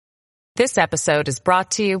This episode is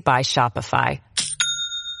brought to you by Shopify.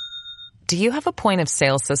 Do you have a point of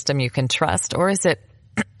sale system you can trust, or is it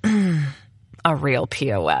a real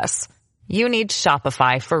POS? You need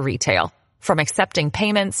Shopify for retail. From accepting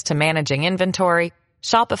payments to managing inventory,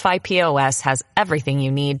 Shopify POS has everything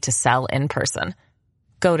you need to sell in person.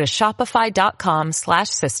 Go to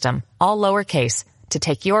shopify.com/system, all lowercase, to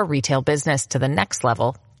take your retail business to the next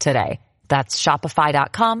level today. That's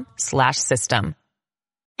shopify.com/system.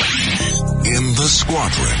 In the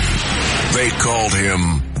squadron, they called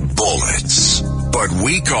him Bullets, but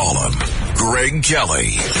we call him Greg Kelly.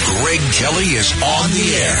 Greg Kelly is on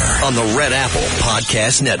the air on the Red Apple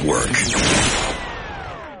Podcast Network.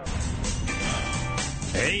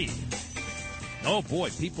 Hey. Oh boy,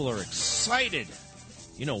 people are excited.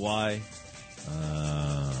 You know why?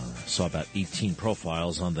 Saw about 18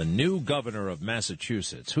 profiles on the new governor of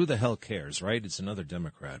Massachusetts. Who the hell cares, right? It's another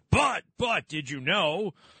Democrat. But, did you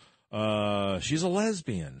know, she's a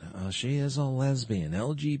lesbian. She is a lesbian,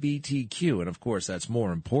 LGBTQ. And of course, that's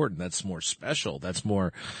more important. That's more special. That's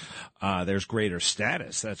more, there's greater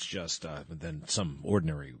status. That's just, than some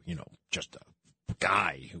ordinary, just a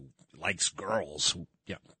guy who likes girls who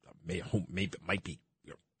maybe might be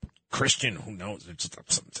Christian, who knows? It's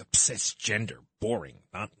just cisgender, boring.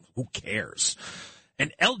 Who cares?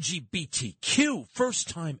 And LGBTQ, first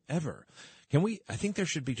time ever. I think there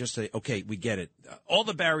should be just okay, we get it. All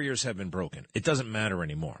the barriers have been broken. It doesn't matter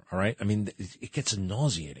anymore, all right? I mean, it gets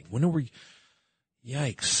nauseating. When are we,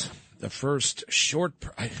 yikes, the first short,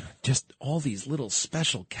 just all these little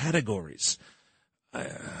special categories.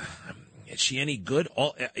 Is she any good?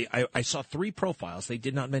 I saw 3 profiles. They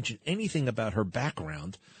did not mention anything about her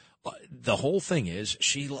background. The whole thing is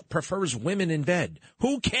she prefers women in bed.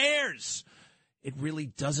 Who cares? It really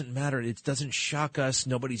doesn't matter. It doesn't shock us.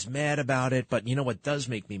 Nobody's mad about it. But you know what does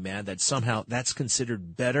make me mad? That somehow that's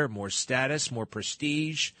considered better, more status, more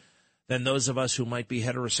prestige than those of us who might be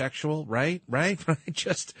heterosexual, right?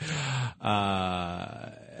 Just,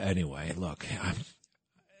 anyway, look,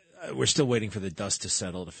 we're still waiting for the dust to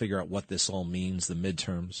settle to figure out what this all means, the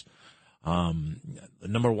midterms. The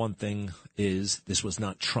number one thing is this was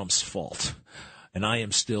not Trump's fault, and I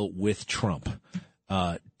am still with Trump,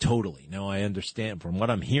 totally. Now, I understand from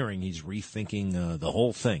what I'm hearing, he's rethinking the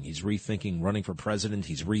whole thing. He's rethinking running for president.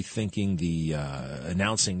 He's rethinking the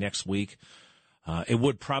announcing next week. It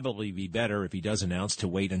would probably be better if he does announce to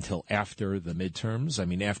wait until after the midterms. I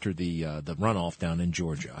mean, after the runoff down in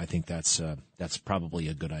Georgia. I think that's probably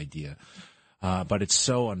a good idea. But it's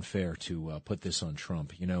so unfair to put this on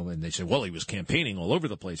Trump, and they say, well, he was campaigning all over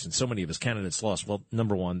the place and so many of his candidates lost. Well,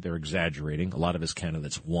 number one, they're exaggerating. A lot of his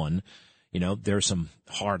candidates won. There are some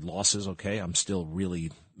hard losses, okay? I'm still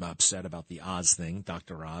really upset about the Oz thing.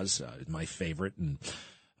 Dr. Oz is my favorite. And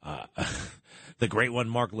the great one,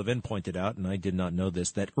 Mark Levin, pointed out, and I did not know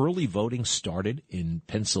this, that early voting started in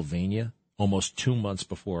Pennsylvania almost 2 months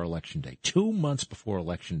before Election Day. 2 months before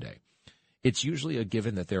Election Day. It's usually a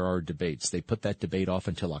given that there are debates. They put that debate off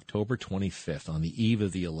until October 25th on the eve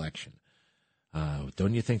of the election.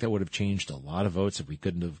 Don't you think that would have changed a lot of votes if we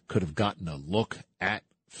could have gotten a look at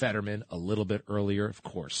Fetterman a little bit earlier? Of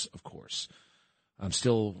course. I'm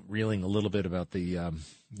still reeling a little bit about the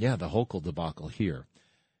Hochul debacle here.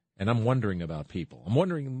 And I'm wondering about people. I'm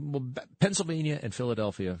wondering, Pennsylvania,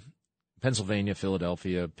 Philadelphia,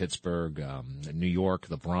 Pittsburgh, New York,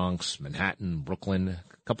 the Bronx, Manhattan, Brooklyn, a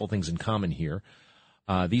couple things in common here.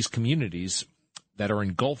 These communities that are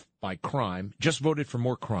engulfed by crime just voted for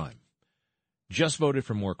more crime.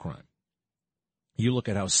 You look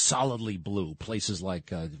at how solidly blue places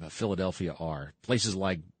like Philadelphia are, places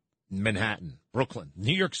like Manhattan, Brooklyn,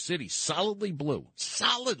 New York City, solidly blue.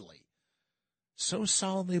 So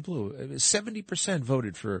solidly blue. 70%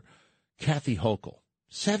 voted for Kathy Hochul.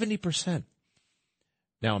 70%.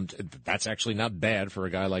 Now, that's actually not bad for a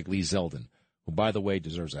guy like Lee Zeldin, who, by the way,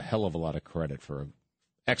 deserves a hell of a lot of credit for an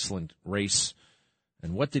excellent race.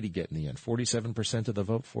 And what did he get in the end? 47% of the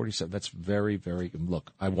vote? 47. That's very, very,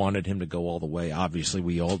 look, I wanted him to go all the way. Obviously,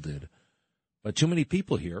 we all did. But too many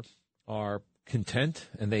people here are content,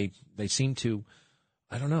 and they seem to,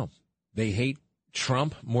 I don't know, they hate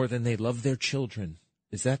Trump more than they love their children.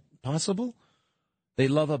 Is that possible? They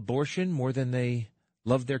love abortion more than they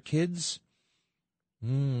love their kids?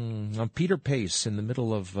 Peter Pace in the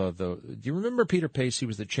middle of do you remember Peter Pace? He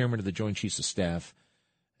was the chairman of the Joint Chiefs of Staff,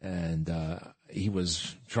 and he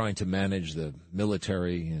was trying to manage the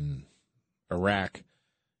military in Iraq.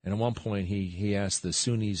 And at one point, he asked the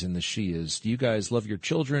Sunnis and the Shias, do you guys love your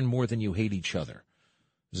children more than you hate each other?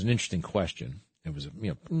 It was an interesting question. It was,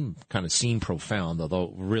 kind of seemed profound, although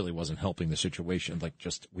it really wasn't helping the situation. Like,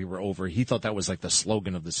 just, we were over. He thought that was like the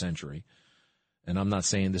slogan of the century. And I'm not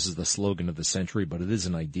saying this is the slogan of the century, but it is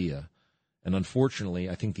an idea. And unfortunately,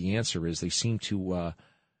 I think the answer is they seem to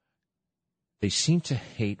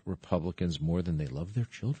hate Republicans more than they love their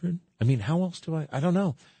children. I mean, how else do I don't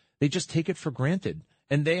know. They just take it for granted.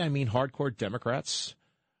 And I mean hardcore Democrats.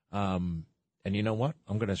 And you know what?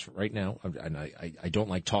 I'm going to, right now, and I don't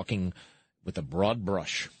like talking with a broad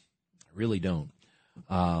brush. I really don't.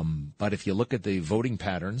 But if you look at the voting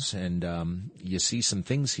patterns and you see some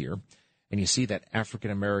things here, and you see that African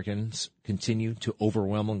Americans continue to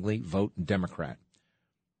overwhelmingly vote Democrat.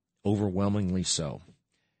 Overwhelmingly so.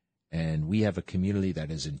 And we have a community that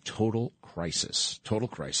is in total crisis.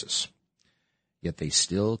 Yet they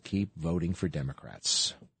still keep voting for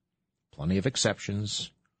Democrats. Plenty of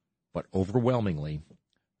exceptions, but overwhelmingly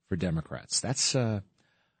for Democrats. That's, I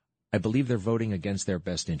believe they're voting against their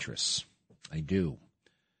best interests. I do.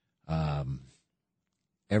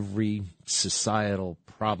 Every societal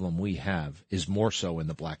problem we have is more so in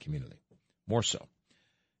the black community. More so.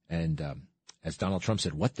 And as Donald Trump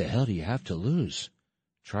said, what the hell do you have to lose?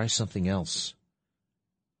 Try something else.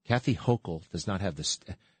 Kathy Hochul does not have this.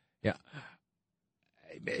 Yeah.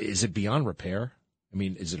 Is it beyond repair? I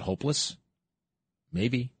mean, is it hopeless?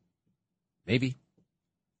 Maybe. Maybe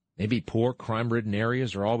poor, crime-ridden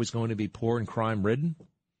areas are always going to be poor and crime-ridden?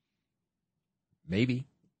 Maybe.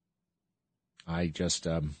 I just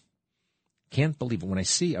can't believe it. When I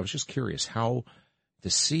was just curious to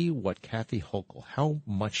see what Kathy Hochul, how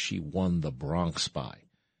much she won the Bronx by.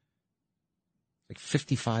 Like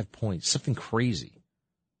 55 points, something crazy.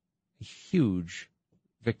 A huge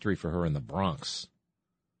victory for her in the Bronx.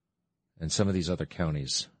 And some of these other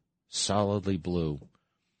counties, solidly blue.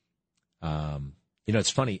 It's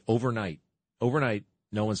funny, overnight,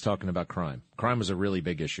 no one's talking about crime. Crime was a really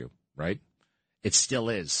big issue, right? It still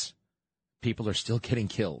is. People are still getting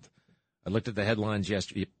killed. I looked at the headlines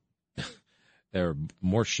yesterday. There are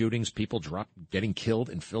more shootings, people getting killed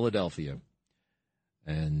in Philadelphia.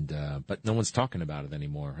 And but no one's talking about it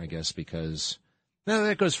anymore, I guess, because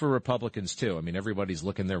that goes for Republicans, too. I mean, everybody's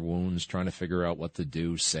licking their wounds, trying to figure out what to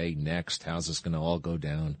do, say next. How's this going to all go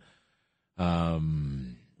down?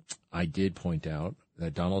 I did point out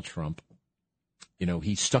that Donald Trump,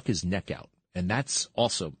 he stuck his neck out. And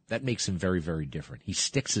that makes him very, very different. He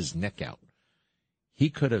sticks his neck out. He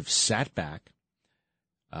could have sat back,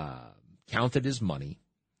 counted his money,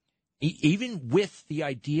 even with the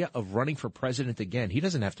idea of running for president again. He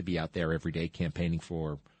doesn't have to be out there every day campaigning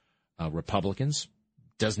for Republicans.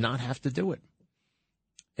 Does not have to do it.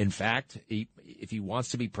 In fact, if he wants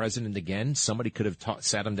to be president again, somebody could have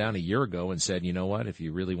sat him down a year ago and said, you know what, if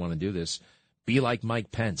you really want to do this, be like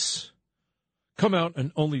Mike Pence. Come out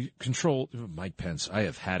and only control Mike Pence. I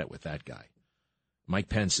have had it with that guy. Mike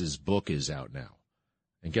Pence's book is out now.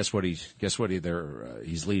 And guess what he's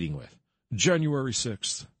leading with? January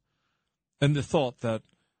 6th. And the thought that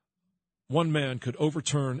one man could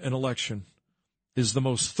overturn an election is the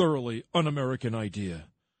most thoroughly un-American idea.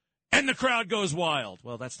 And the crowd goes wild.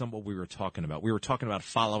 Well, that's not what we were talking about. We were talking about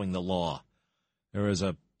following the law. There is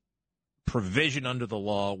a provision under the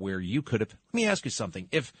law where you could have. Let me ask you something.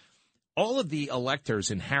 If all of the electors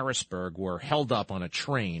in Harrisburg were held up on a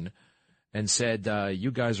train and said, you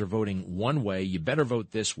guys are voting one way, you better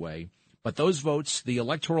vote this way, but those votes, the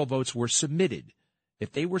electoral votes, were submitted.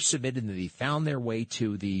 If they were submitted and they found their way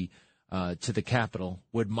to the Capitol,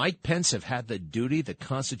 would Mike Pence have had the duty, the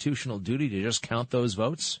constitutional duty, to just count those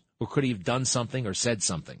votes? Or could he have done something or said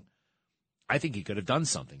something? I think he could have done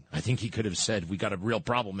something. I think he could have said, we got a real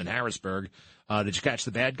problem in Harrisburg. Did you catch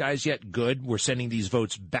the bad guys yet? Good. We're sending these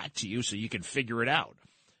votes back to you so you can figure it out.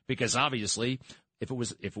 Because obviously, if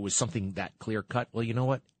it was something that clear-cut, well, you know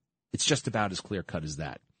what? It's just about as clear-cut as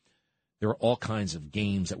that. There are all kinds of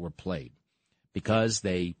games that were played because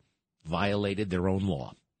they violated their own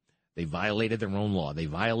law. They violated their own law. They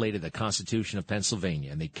violated the Constitution of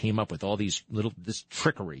Pennsylvania, and they came up with all this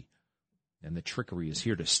trickery. And the trickery is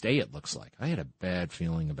here to stay, it looks like. I had a bad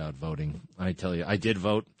feeling about voting. I tell you, I did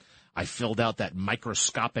vote. I filled out that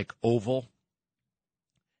microscopic oval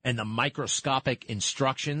and the microscopic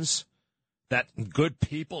instructions that good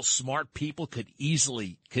people, smart people could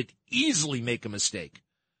easily make a mistake.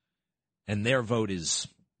 And their vote is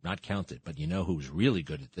not counted. But you know who's really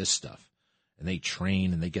good at this stuff? And they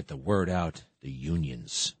train and they get the word out. The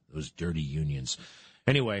unions, those dirty unions.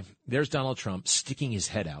 Anyway, there's Donald Trump sticking his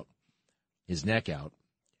head out, his neck out,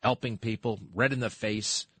 helping people, red in the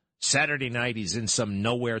face. Saturday night, he's in some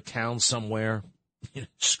nowhere town somewhere,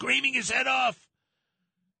 screaming his head off.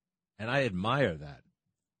 And I admire that.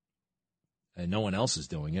 and no one else is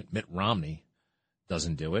doing it. Mitt Romney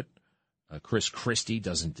doesn't do it. Chris Christie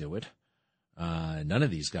doesn't do it. None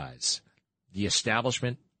of these guys. The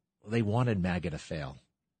establishment, they wanted MAGA to fail.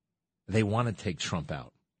 They want to take Trump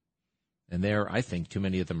out. And I think too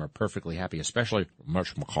many of them are perfectly happy, especially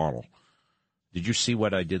Mitch McConnell. Did you see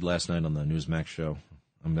what I did last night on the Newsmax show?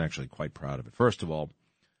 I'm actually quite proud of it. First of all,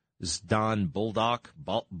 this is Don Bolduc.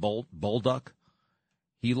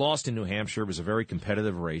 He lost in New Hampshire. It was a very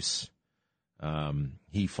competitive race.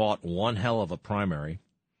 He fought one hell of a primary,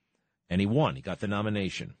 and he won. He got the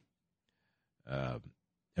nomination.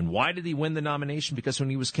 And why did he win the nomination? Because when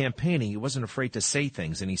he was campaigning, he wasn't afraid to say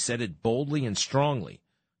things, and he said it boldly and strongly.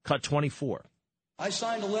 Cut 24. I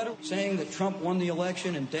signed a letter saying that Trump won the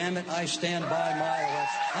election, and damn it, I stand by my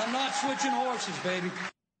election. I'm not switching horses, baby.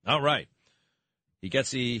 All right. He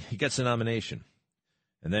gets the nomination.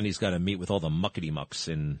 And then he's got to meet with all the muckety-mucks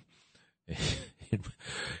in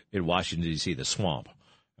Washington, D.C., the swamp.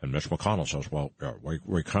 And Mitch McConnell says, well, yeah,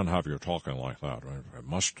 we can't have you talking like that.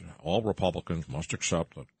 All Republicans must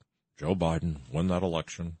accept that Joe Biden won that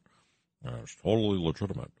election. It's totally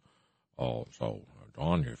legitimate. So,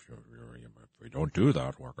 Don, if we don't do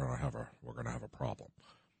that, we're going to have a problem.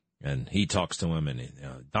 And he talks to him, and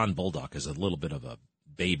Don Bolduc is a little bit of a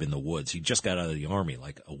babe in the woods. He just got out of the Army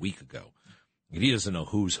like a week ago. He doesn't know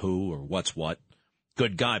who's who or what's what.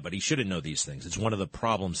 Good guy, but he shouldn't know these things. It's one of the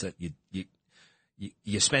problems that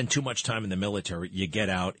you spend too much time in the military, you get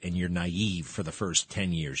out, and you're naive for the first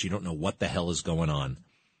 10 years. You don't know what the hell is going on.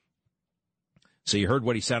 So you heard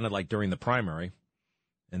what he sounded like during the primary,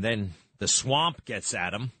 and then the swamp gets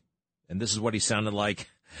at him, and this is what he sounded like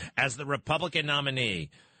as the Republican nominee.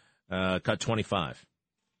 Cut 25.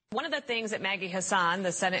 One of the things that Maggie Hassan,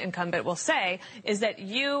 the Senate incumbent, will say is that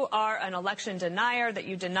you are an election denier, that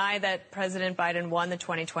you deny that President Biden won the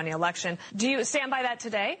 2020 election. Do you stand by that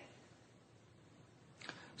today?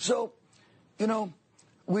 So,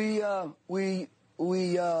 we live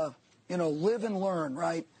and learn,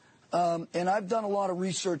 right? And I've done a lot of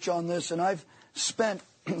research on this, and I've spent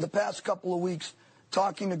the past couple of weeks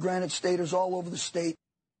talking to Granite Staters all over the state.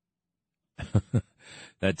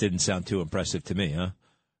 That didn't sound too impressive to me, huh?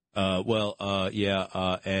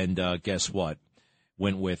 And guess what?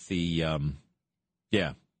 Went with the,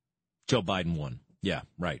 Joe Biden won. Yeah,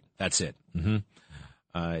 right. That's it. Mm-hmm.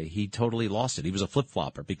 He totally lost it. He was a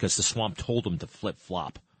flip-flopper because the swamp told him to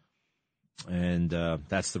flip-flop. And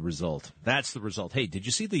that's the result. That's the result. Hey, did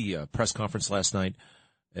you see the press conference last night?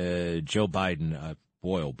 Joe Biden,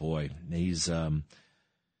 boy, oh boy, he's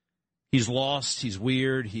lost. He's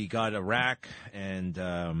weird. He got Iraq and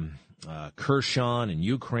Kherson and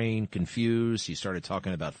Ukraine confused. He started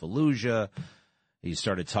talking about Fallujah. He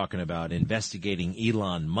started talking about investigating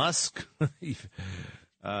Elon Musk.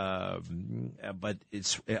 But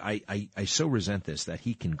I so resent this, that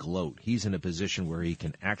he can gloat. He's in a position where he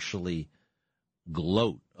can actually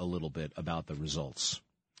gloat a little bit about the results.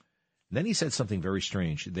 And then he said something very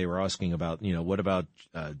strange. They were asking about, what about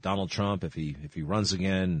Donald Trump if he runs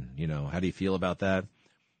again? How do you feel about that?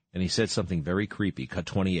 And he said something very creepy. Cut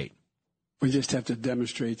 28. We just have to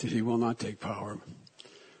demonstrate that he will not take power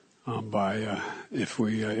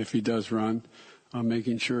if he does run,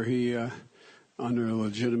 making sure he, under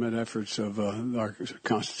legitimate efforts of our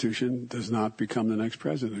Constitution, does not become the next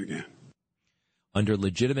president again. Under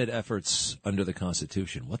legitimate efforts under the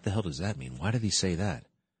Constitution. What the hell does that mean? Why did he say that?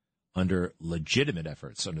 Under legitimate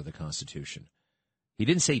efforts under the Constitution. He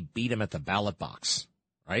didn't say beat him at the ballot box,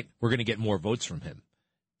 right? We're going to get more votes from him.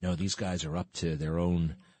 No, these guys are up to their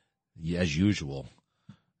own, as usual.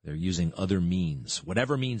 They're using other means,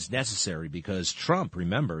 whatever means necessary, because Trump,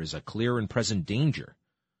 remember, is a clear and present danger.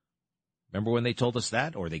 Remember when they told us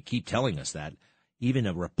that, or they keep telling us that? Even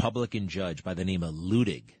a Republican judge by the name of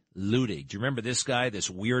Luttig. Do you remember this guy, this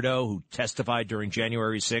weirdo who testified during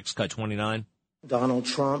January 6th, cut 29? Donald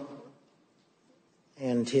Trump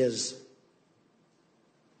and his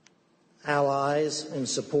allies and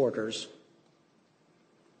supporters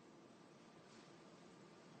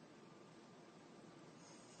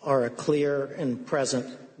are a clear and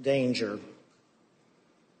present danger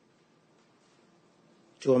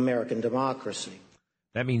to American democracy.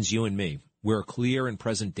 That means you and me. We're a clear and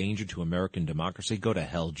present danger to American democracy. Go to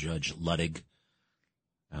hell, Judge Luttig.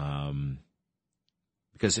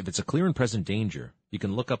 Because if it's a clear and present danger, you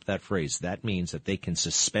can look up that phrase. That means that they can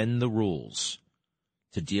suspend the rules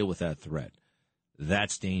to deal with that threat.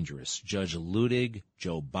 That's dangerous. Judge Luttig,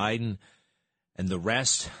 Joe Biden, and the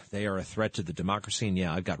rest, they are a threat to the democracy. And,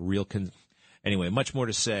 yeah, I've got real anyway, much more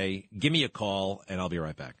to say. Give me a call, and I'll be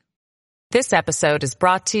right back. This episode is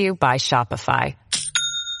brought to you by Shopify.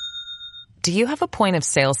 Do you have a point of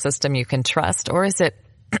sale system you can trust, or is it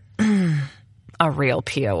a real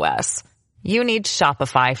POS? You need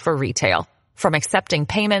Shopify for retail. From accepting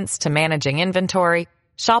payments to managing inventory,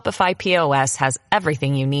 Shopify POS has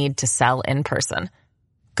everything you need to sell in person.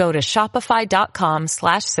 Go to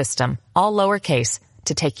shopify.com/system, all lowercase,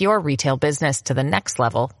 to take your retail business to the next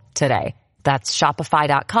level today. That's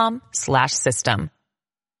shopify.com/system.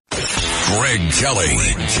 Greg Kelly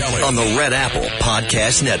on the Red Apple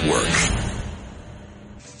Podcast Network.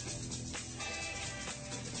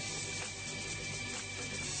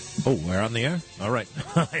 Oh, we're on the air? All right.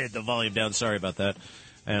 I had the volume down. Sorry about that.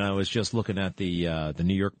 And I was just looking at the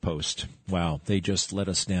New York Post. Wow, they just let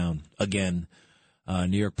us down again.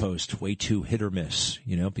 New York Post, way too hit or miss,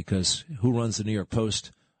 because who runs the New York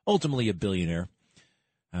Post? Ultimately a billionaire.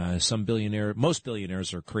 Most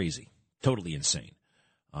billionaires are crazy, totally insane.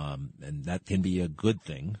 And that can be a good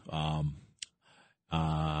thing.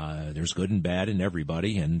 There's good and bad in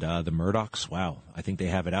everybody. And the Murdochs, wow, I think they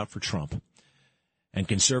have it out for Trump. And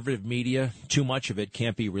conservative media, too much of it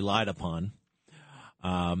can't be relied upon.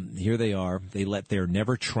 Here they are. They let their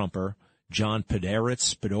never-Trumper, John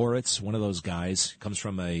Podhoretz, one of those guys, comes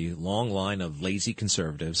from a long line of lazy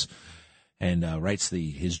conservatives, and writes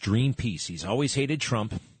his dream piece. He's always hated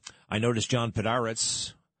Trump. I noticed John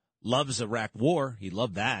Podhoretz loves Iraq War. He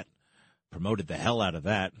loved that. Promoted the hell out of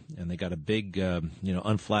that. And they got a big,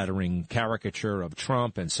 unflattering caricature of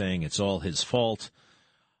Trump and saying it's all his fault.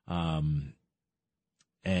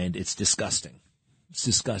 And it's disgusting. It's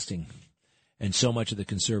disgusting. And so much of the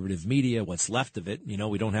conservative media, what's left of it,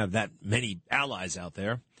 we don't have that many allies out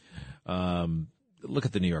there. Look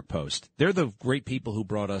at the New York Post. They're the great people who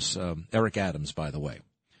brought us Eric Adams, by the way.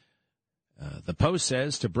 The Post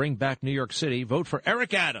says, to bring back New York City, vote for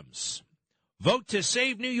Eric Adams. Vote to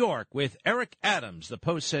save New York with Eric Adams. The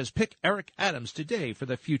Post says, pick Eric Adams today for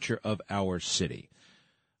the future of our city.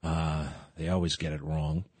 They always get it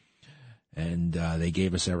wrong. And they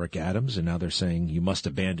gave us Eric Adams, and now they're saying you must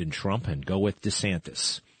abandon Trump and go with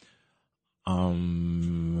DeSantis.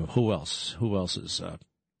 Who else? Who else is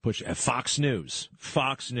pushing? Fox News.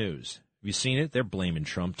 Fox News. Have you seen it? They're blaming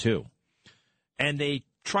Trump, too. And they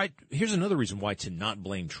tried. Here's another reason why to not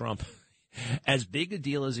blame Trump. As big a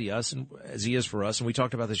deal as he is for us, and we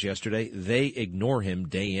talked about this yesterday, they ignore him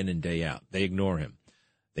day in and day out. They ignore him.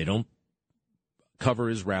 They don't cover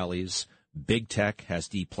his rallies. Big tech has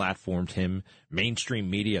deplatformed him. Mainstream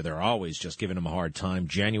media, they're always just giving him a hard time.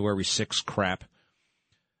 January 6th crap.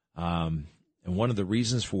 And one of the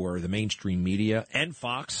reasons for the mainstream media and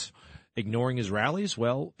Fox ignoring his rallies,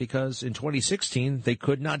 well, because in 2016, they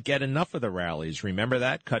could not get enough of the rallies. Remember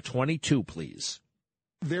that? Cut 22, please.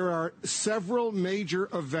 There are several major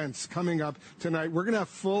events coming up tonight. We're going to have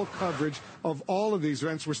full coverage of all of these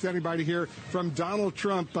events. We're standing by to hear from Donald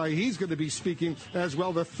Trump. He's going to be speaking as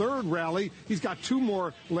well. The third rally, he's got two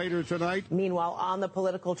more later tonight. Meanwhile, on the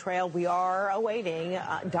political trail, we are awaiting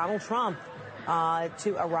Donald Trump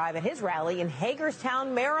to arrive at his rally in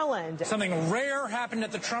Hagerstown, Maryland. Something rare happened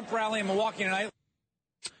at the Trump rally in Milwaukee tonight.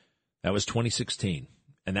 That was 2016.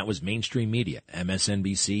 And that was mainstream media,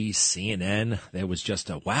 MSNBC, CNN. There was just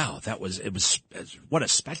what a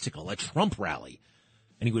spectacle, a Trump rally.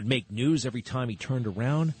 And he would make news every time he turned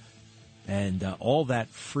around, and all that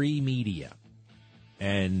free media.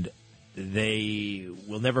 And they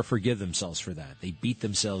will never forgive themselves for that. They beat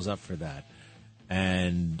themselves up for that.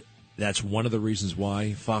 And that's one of the reasons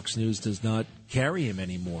why Fox News does not carry him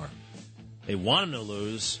anymore. They want him to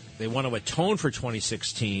lose. They want to atone for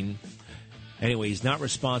 2016. Anyway, he's not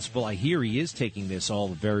responsible. I hear he is taking this all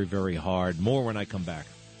very, very hard. More when I come back.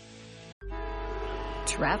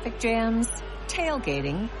 Traffic jams,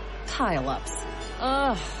 tailgating, pile-ups.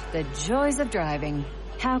 Ugh, the joys of driving.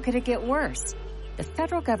 How could it get worse? The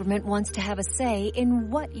federal government wants to have a say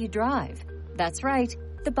in what you drive. That's right.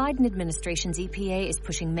 The Biden administration's EPA is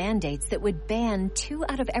pushing mandates that would ban 2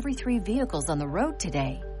 out of every 3 vehicles on the road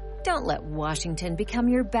today. Don't let Washington become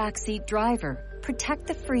your backseat driver. Protect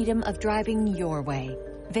the freedom of driving your way.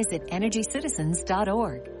 Visit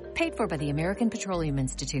EnergyCitizens.org. Paid for by the American Petroleum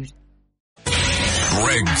Institute.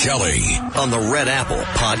 Greg Kelly on the Red Apple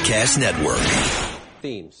Podcast Network.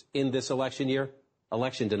 Themes in this election year: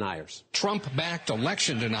 election deniers. Trump-backed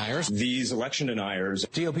election deniers. These election deniers.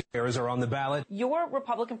 GOP errors are on the ballot. Your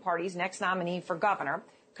Republican Party's next nominee for governor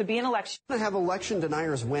could be an election. To have election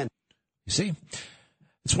deniers win. You see,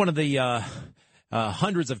 it's one of the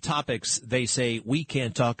hundreds of topics they say we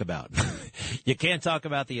can't talk about. You can't talk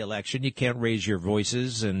about the election. You can't raise your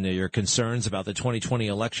voices and your concerns about the 2020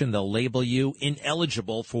 election. They'll label you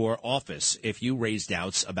ineligible for office if you raise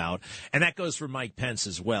doubts about, and that goes for Mike Pence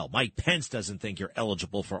as well. Mike Pence doesn't think you're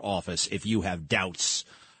eligible for office if you have doubts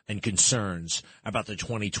and concerns about the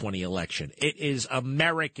 2020 election. It is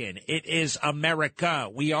American. It is America.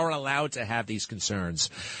 We are allowed to have these concerns.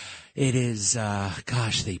 It is, too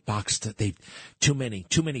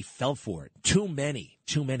many fell for it. Too many.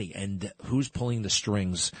 And who's pulling the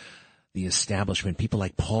strings? The establishment. People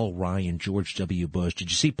like Paul Ryan, George W. Bush. Did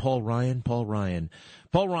you see Paul Ryan? Paul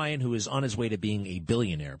Ryan, who is on his way to being a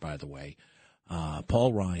billionaire, by the way.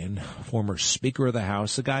 Paul Ryan, former Speaker of the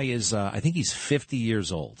House. The guy is, I think he's 50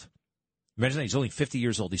 years old. Imagine that, he's only 50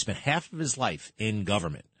 years old. He spent half of his life in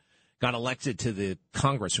government. Got elected to the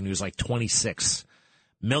Congress when he was like 26.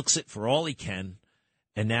 Milks it for all he can.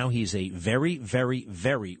 And now he's a very, very,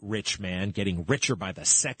 very rich man, getting richer by the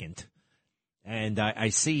second. And I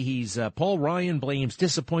see he's, Paul Ryan blames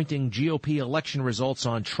disappointing GOP election results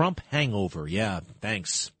on Trump hangover. Yeah,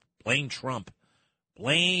 thanks. Blame Trump.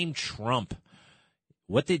 Blame Trump.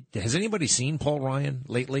 Has anybody seen Paul Ryan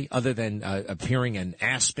lately, other than appearing in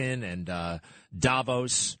Aspen and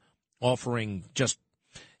Davos, offering just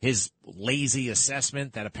his lazy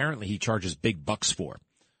assessment that apparently he charges big bucks for,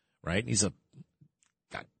 right?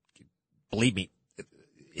 Believe me,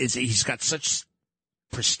 he's got such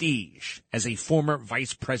prestige as a former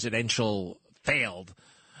vice presidential failed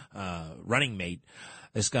running mate.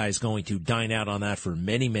 This guy is going to dine out on that for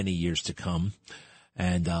many, many years to come.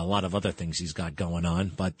 And a lot of other things he's got going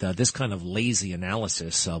on. But this kind of lazy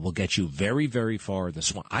analysis will get you very, very far in the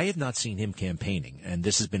swamp. I have not seen him campaigning, and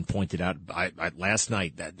this has been pointed out last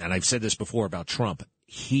night, and I've said this before about Trump.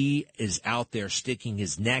 He is out there sticking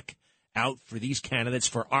his neck out for these candidates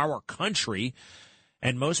for our country,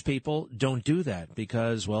 and most people don't do that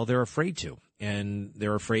because, well, they're afraid to, and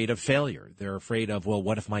they're afraid of failure. They're afraid of, well,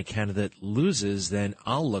 what if my candidate loses? Then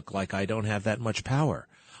I'll look like I don't have that much power.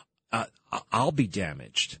 I'll be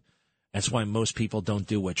damaged. That's why most people don't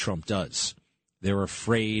do what Trump does. They're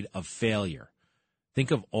afraid of failure.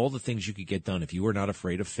 Think of all the things you could get done if you were not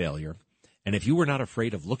afraid of failure, and if you were not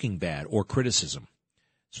afraid of looking bad or criticism.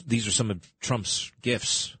 These are some of Trump's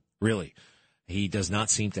gifts, really. He does not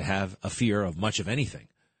seem to have a fear of much of anything.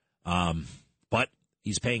 But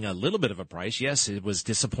he's paying a little bit of a price. Yes, it was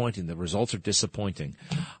disappointing. The results are disappointing.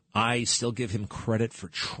 I still give him credit for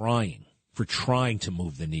trying to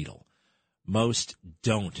move the needle. Most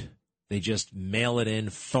don't. They just mail it in,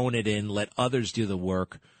 phone it in, let others do the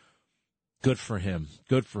work. Good for him.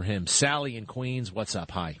 Good for him. Sally in Queens, what's up?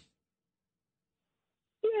 Hi.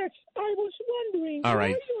 Yes, I was wondering. All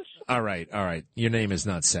right. Your name is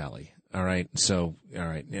not Sally. All right. So, all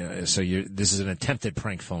right. Yeah, so this is an attempted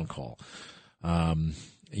prank phone call.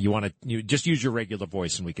 You just use your regular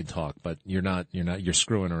voice and we can talk, but you're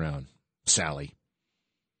screwing around, Sally.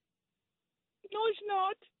 No, it's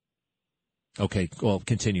not. Okay, well,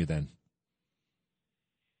 continue then.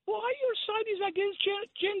 Why your side is against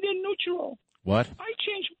gender neutral? What? I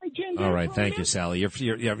changed my gender. All right, thank you, Sally.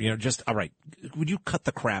 You're just all right. Would you cut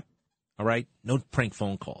the crap? All right, no prank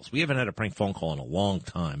phone calls. We haven't had a prank phone call in a long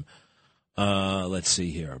time. Let's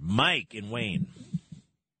see here. Mike in Wayne.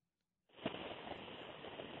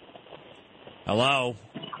 Hello.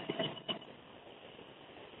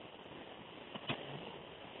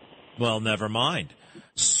 Well, never mind.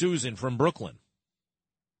 Susan from Brooklyn.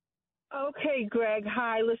 Okay, Greg.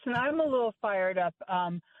 Hi. Listen, I'm a little fired up.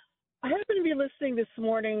 I happen to be listening this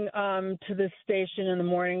morning to this station in the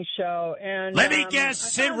morning show, and let me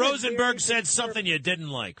guess. Sid Rosenberg said something you didn't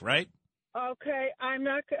like, right? Okay, I'm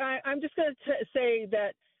just going to say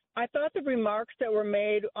that I thought the remarks that were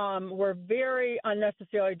made were very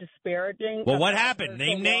unnecessarily disparaging. Well, what happened?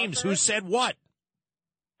 Name names. Who said what?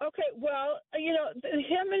 Okay, well,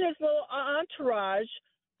 him and his little entourage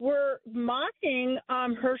were mocking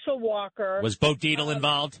Herschel Walker. Was Bo Dietl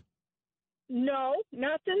involved? No,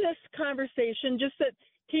 not in this conversation. Just that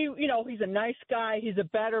he's a nice guy. He's a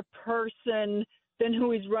better person than who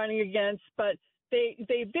he's running against. But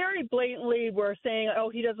they very blatantly were saying, oh,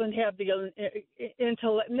 he doesn't have the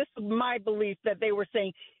intellect. And this is my belief, that they were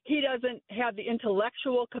saying he doesn't have the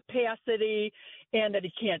intellectual capacity and that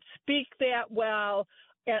he can't speak that well.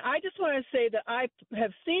 And I just want to say that I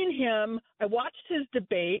have seen him. I watched his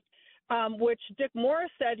debate, which Dick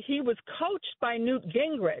Morris said he was coached by Newt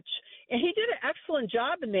Gingrich, and he did an excellent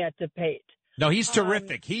job in that debate. No, he's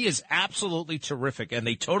terrific. He is absolutely terrific, and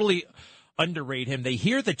they totally underrate him. They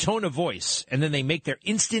hear the tone of voice, and then they make their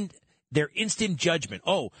instant their instant judgment.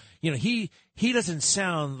 Oh, he doesn't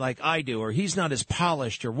sound like I do, or he's not as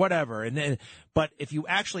polished, or whatever. But if you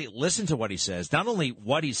actually listen to what he says, not only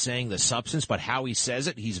what he's saying, the substance, but how he says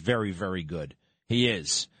it, he's very, very good. He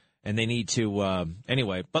is. And they need to,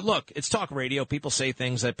 anyway. But look, it's talk radio. People say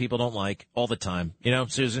things that people don't like all the time,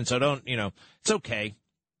 Susan. So don't, it's okay.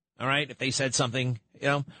 All right. If they said something,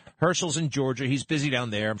 Herschel's in Georgia. He's busy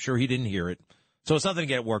down there. I'm sure he didn't hear it. So it's nothing to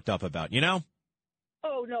get worked up about,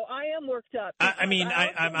 Oh, no, I am worked up.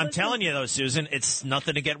 I'm telling you, though, Susan, it's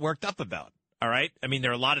nothing to get worked up about. All right. I mean,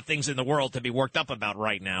 there are a lot of things in the world to be worked up about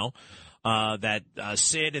right now. That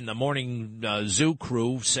Sid and the Morning Zoo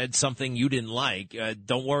crew said something you didn't like.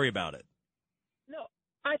 Don't worry about it. No,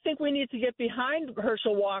 I think we need to get behind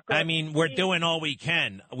Herschel Walker. I mean, we're doing all we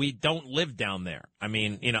can. We don't live down there. I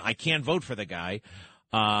mean, I can't vote for the guy.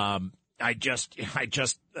 I just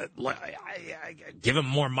give him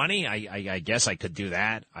more money. I guess I could do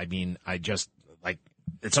that. I mean,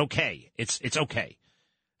 it's okay. It's okay.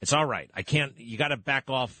 It's all right. You got to back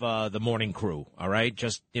off the morning crew. All right.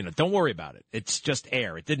 Just, don't worry about it. It's just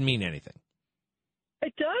air. It didn't mean anything.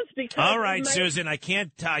 It does because. All right, Susan, I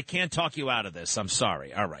can't talk you out of this. I'm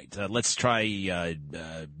sorry. All right. Let's try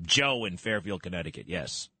Joe in Fairfield, Connecticut.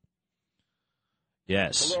 Yes.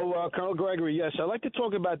 Yes. Hello, Colonel Gregory. Yes, I'd like to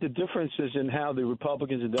talk about the differences in how the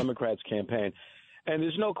Republicans and Democrats campaign. And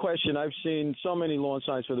there's no question, I've seen so many lawn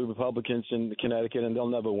signs for the Republicans in Connecticut, and they'll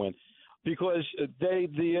never win. Because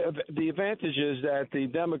the advantage is that the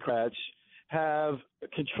Democrats have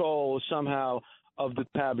control somehow of the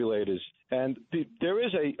tabulators. And there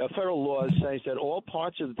is a federal law that says that all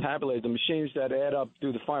parts of the tabulator, the machines that add up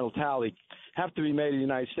through the final tally, have to be made in the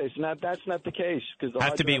United States. And that's not the case.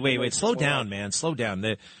 Have to be. Wait. Slow down, man. Slow down.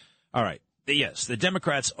 All right. Yes, the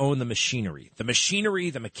Democrats own the machinery. The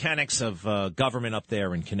mechanics of government up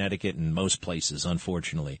there in Connecticut and most places,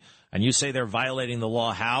 unfortunately. And you say they're violating the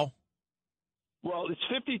law. How? Well, it's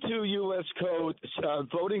 52 U.S. Code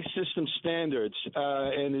voting system standards,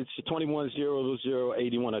 and it's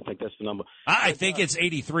 210081. I think that's the number. I think it's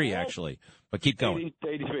 83, actually. But keep going.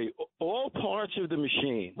 83. All parts of the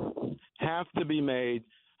machine have to be made,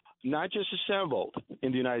 not just assembled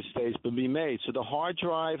in the United States, but be made. So the hard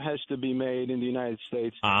drive has to be made in the United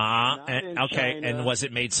States. Okay. China. And was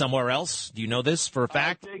it made somewhere else? Do you know this for a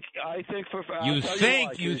fact? I think for a fact.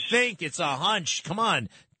 You think it's a hunch. Come on.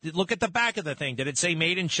 Look at the back of the thing. Did it say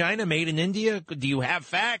made in China, made in India? Do you have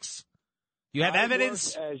facts? Do you have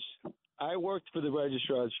evidence? I worked for the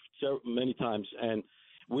registrars many times, and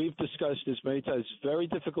we've discussed this many times. It's very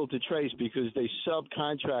difficult to trace because they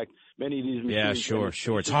subcontract many of these machines. Yeah,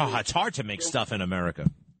 sure. It's hard to make stuff in America.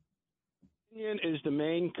 Union is the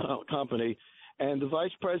main company, and the vice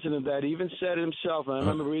president of that even said it himself, and I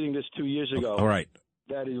remember reading this 2 years ago. All right.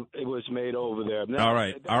 That it was made over there. Now, all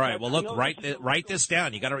right. Well, look, write this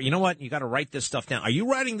down. You know what? You got to write this stuff down. Are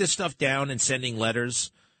you writing this stuff down and sending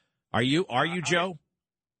letters? Are you, Joe?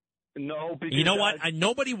 No. Because you know what?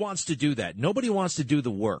 Nobody wants to do that. Nobody wants to do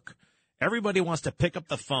the work. Everybody wants to pick up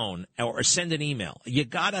the phone or send an email. You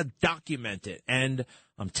got to document it. And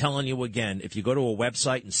I'm telling you again, if you go to a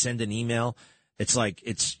website and send an email, it's like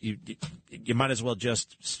you might as well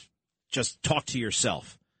just talk to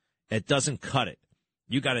yourself. It doesn't cut it.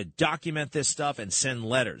 You got to document this stuff and send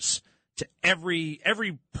letters to every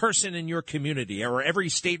person in your community or every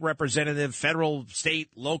state representative, federal, state,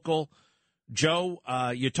 local. Joe,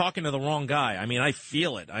 you're talking to the wrong guy. I mean, I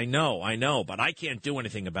feel it. I know, but I can't do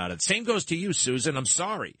anything about it. Same goes to you, Susan. I'm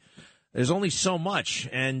sorry. There's only so much.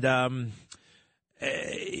 And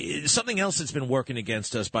something else that's been working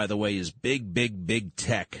against us, by the way, is big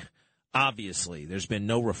tech. Obviously, there's been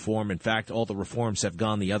no reform. In fact, all the reforms have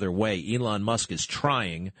gone the other way. Elon Musk is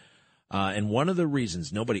trying. And one of the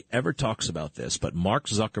reasons nobody ever talks about this, but Mark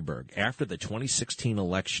Zuckerberg, after the 2016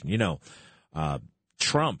 election,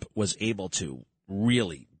 Trump was able to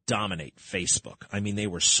really dominate Facebook. I mean, they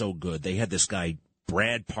were so good. They had this guy,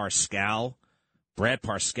 Brad Parscale,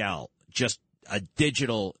 just a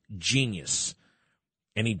digital genius.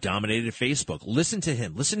 And he dominated Facebook. Listen to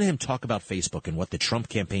him talk about Facebook and what the Trump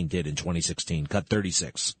campaign did in 2016. Cut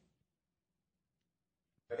 36.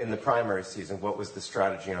 In the primary season, what was the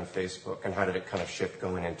strategy on Facebook, and how did it kind of shift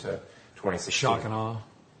going into 2016? Shock and awe.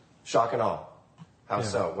 Shock and awe. How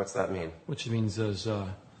so? What's that mean? Which means is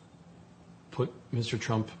put Mr.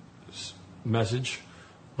 Trump's message,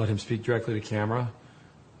 let him speak directly to camera,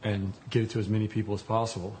 and get it to as many people as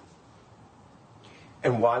possible.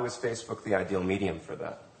 And why was Facebook the ideal medium for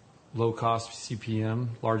that? Low-cost CPM,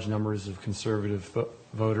 large numbers of conservative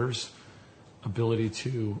voters, ability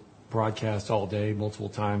to broadcast all day, multiple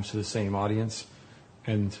times to the same audience,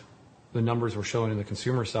 and the numbers were showing in the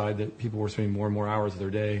consumer side that people were spending more and more hours of their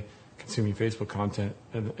day consuming Facebook content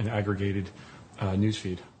and aggregated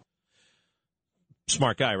newsfeed.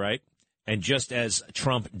 Smart guy, right? And just as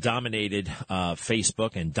Trump dominated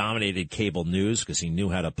Facebook and dominated cable news because he knew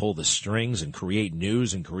how to pull the strings and create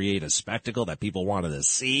news and create a spectacle that people wanted to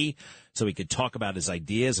see so he could talk about his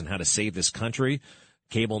ideas and how to save this country,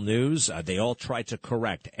 cable news, they all tried to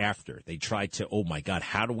correct after. They tried to, oh, my God,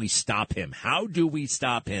 how do we stop him? How do we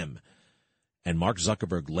stop him? And Mark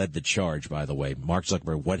Zuckerberg led the charge, by the way. Mark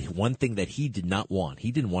Zuckerberg, one thing that he did not want,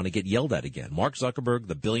 he didn't want to get yelled at again. Mark Zuckerberg,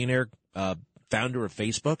 the billionaire founder of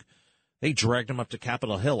Facebook, they dragged him up to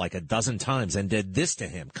Capitol Hill like a dozen times and did this to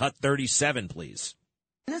him. Cut 37, please.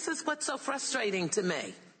 This is what's so frustrating to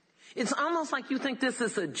me. It's almost like you think this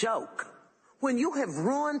is a joke. When you have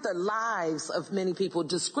ruined the lives of many people,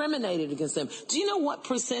 discriminated against them. Do you know what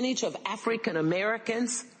percentage of African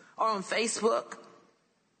Americans are on Facebook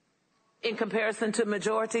in comparison to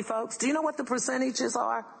majority folks? Do you know what the percentages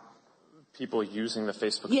are? People using the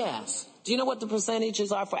Facebook? Yes. Do you know what the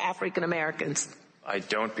percentages are for African Americans? I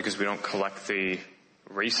don't, because we don't collect the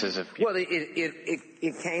races of people. Well,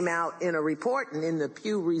 it came out in a report and in the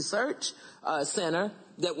Pew Research Center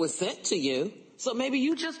that was sent to you. So maybe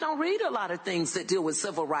you just don't read a lot of things that deal with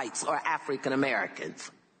civil rights or African Americans.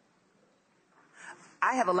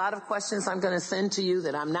 I have a lot of questions I'm going to send to you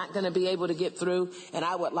that I'm not going to be able to get through, and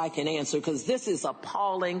I would like an answer because this is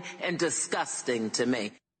appalling and disgusting to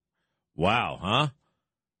me. Wow, huh?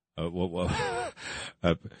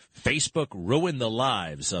 Facebook ruined the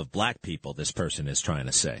lives of black people, this person is trying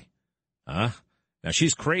to say. Huh? Now,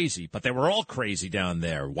 she's crazy, but they were all crazy down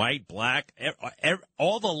there. White, black,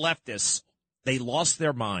 all the leftists, they lost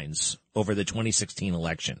their minds over the 2016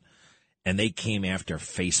 election, and they came after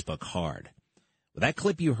Facebook hard. That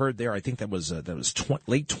clip you heard there, I think that was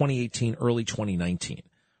late 2018, early 2019.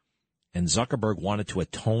 And Zuckerberg wanted to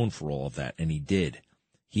atone for all of that, and he did.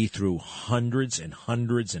 He threw hundreds and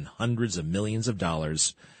hundreds and hundreds of millions of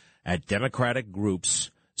dollars at Democratic groups,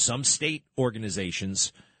 some state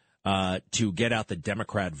organizations, to get out the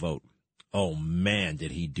Democrat vote. Oh, man,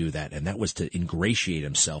 did he do that. And that was to ingratiate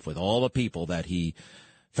himself with all the people that he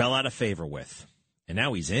fell out of favor with. And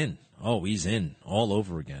now he's in. Oh, he's in all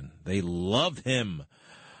over again. They love him.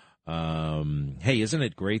 Hey, isn't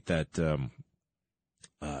it great that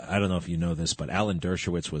I don't know if you know this, but Alan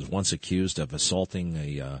Dershowitz was once accused of assaulting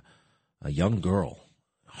a young girl.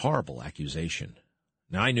 Horrible accusation.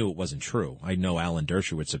 Now, I knew it wasn't true. I know Alan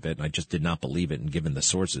Dershowitz a bit, and I just did not believe it, and given the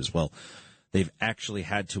sources. Well, they've actually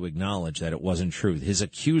had to acknowledge that it wasn't true. His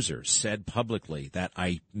accuser said publicly that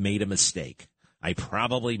I made a mistake. I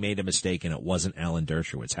probably made a mistake, and it wasn't Alan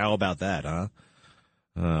Dershowitz. How about that, huh?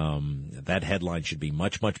 That headline should be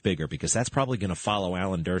much, much bigger because that's probably going to follow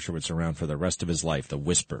Alan Dershowitz around for the rest of his life. The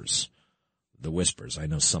whispers. I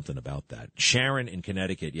know something about that. Sharon in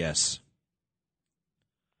Connecticut, yes.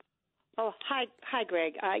 Oh, hi,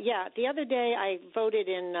 Greg. Yeah, the other day I voted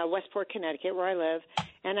in Westport, Connecticut, where I live,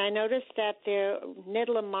 and I noticed that Ned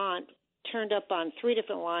Lamont turned up on 3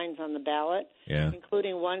 different lines on the ballot,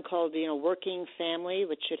 including one called, Working Family,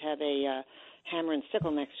 which should have a hammer and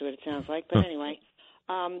sickle next to it, it sounds like. But anyway.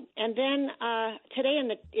 And then today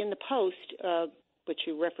in the Post, which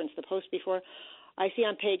you referenced the Post before, I see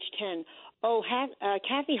on page 10,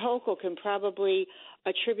 Kathy Hochul can probably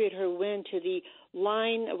attribute her win to the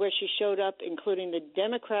line where she showed up, including the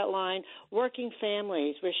Democrat line, Working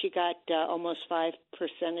Families, where she got almost 5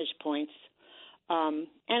 percentage points. And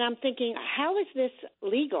I'm thinking, how is this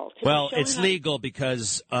legal? Well, it's legal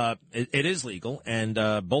because it is legal, and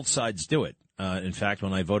both sides do it. In fact,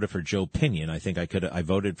 when I voted for Joe Pinion, I think I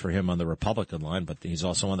voted for him on the Republican line, but he's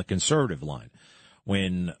also on the conservative line.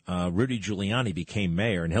 When Rudy Giuliani became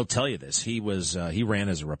mayor, and he'll tell you this, he ran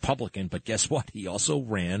as a Republican, but guess what? He also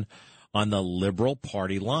ran on the Liberal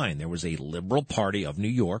Party line. There was a Liberal Party of New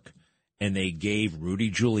York, and they gave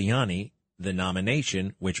Rudy Giuliani the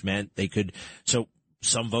nomination, which meant they could. So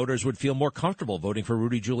some voters would feel more comfortable voting for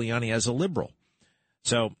Rudy Giuliani as a liberal.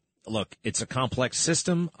 So. Look, it's a complex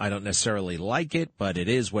system. I don't necessarily like it, but it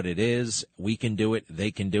is what it is. We can do it.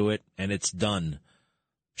 They can do it. And it's done.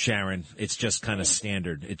 Sharon, it's just kind of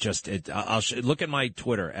standard. I'll look at my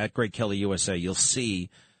Twitter at Greg Kelly USA. You'll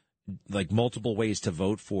see like multiple ways to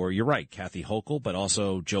vote for. You're right. Kathy Hochul, but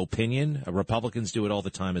also Joe Pinion. Republicans do it all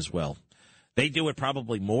the time as well. They do it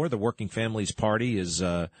probably more. The Working Families Party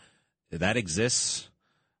that exists.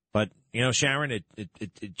 But, Sharon,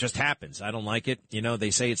 it just happens. I don't like it.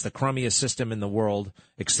 They say it's the crummiest system in the world,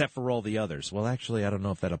 except for all the others. Well, actually, I don't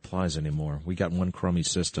know if that applies anymore. We got one crummy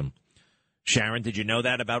system. Sharon, did you know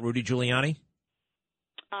that about Rudy Giuliani?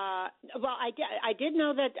 Well, I did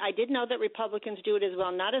know that Republicans do it as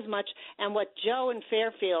well, not as much. And what Joe in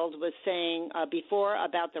Fairfield was saying before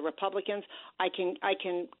about the Republicans, I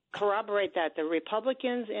can corroborate that. The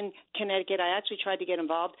Republicans in Connecticut, I actually tried to get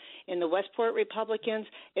involved in the Westport Republicans.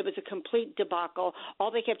 It was a complete debacle.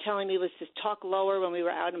 All they kept telling me was to talk lower when we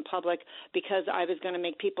were out in public because I was going to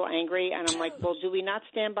make people angry. And I'm like, well, do we not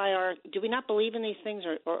believe in these things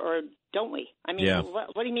or don't we? I mean,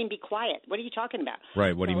 what do you mean be quiet? What are you talking about?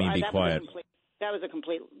 Right. What do you mean be quiet? That was a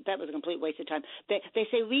complete waste of time. They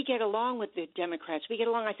say we get along with the Democrats. We get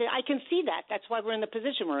along. I said I can see that. That's why we're in the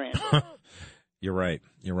position we're in. You're right.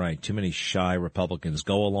 You're right. Too many shy Republicans.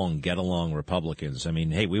 Go along, get along Republicans. I mean,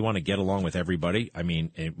 hey, we want to get along with everybody. I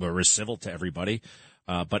mean, we're civil to everybody.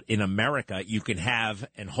 But in America, you can have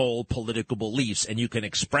and hold political beliefs and you can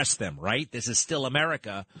express them, right? This is still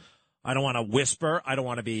America. I don't want to whisper. I don't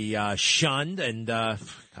want to be shunned. And,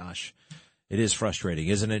 gosh, it is frustrating,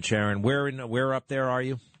 isn't it, Sharon? Where up there are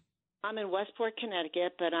you? I'm in Westport,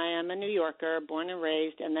 Connecticut, but I am a New Yorker, born and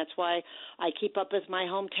raised, and that's why I keep up as my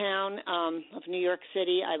hometown of New York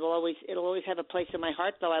City. It'll always have a place in my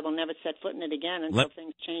heart, though I will never set foot in it again until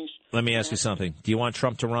things change. Let me ask you something. Do you want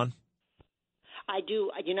Trump to run? I do.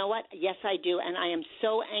 You know what? Yes, I do. And I am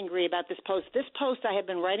so angry about this post. This post I have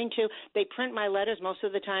been writing to, they print my letters most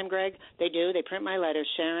of the time, Greg. They do. They print my letters.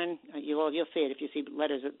 Sharon, you'll see it if you see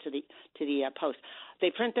letters to the post. They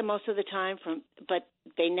print them most of the time, but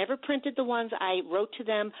they never printed the ones I wrote to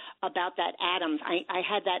them about that Adams. I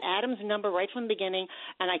had that Adams number right from the beginning,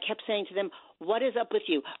 and I kept saying to them, what is up with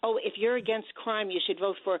you? Oh, if you're against crime, you should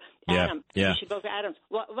vote for Adams. Yeah. You should vote for Adams.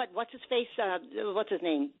 What's his face? What's his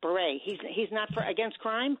name? Beret. He's not against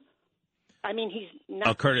crime? I mean, he's not.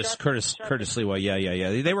 Oh, Curtis Lewa.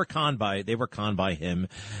 Yeah. They were conned by him.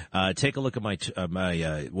 Take a look at my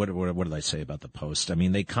what did I say about the post? I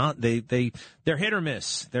mean, they're hit or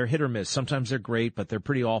miss. They're hit or miss. Sometimes they're great, but they're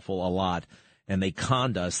pretty awful a lot. And they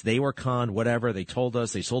conned us. They were conned, whatever. They sold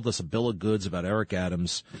us a bill of goods about Eric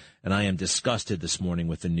Adams. And I am disgusted this morning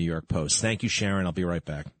with the New York Post. Thank you, Sharon. I'll be right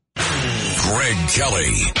back. Greg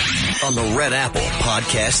Kelly on the Red Apple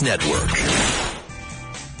Podcast Network.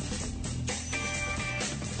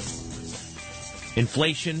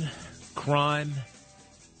 Inflation, crime,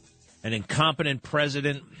 an incompetent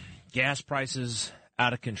president, gas prices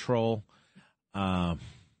out of control, and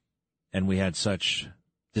we had such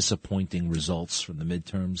disappointing results from the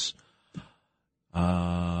midterms.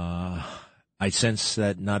 I sense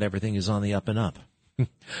that not everything is on the up and up.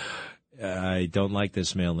 I don't like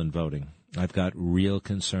this mail-in voting. I've got real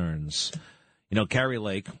concerns. You know, Kari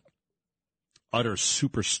Lake, utter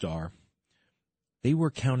superstar, they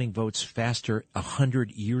were counting votes faster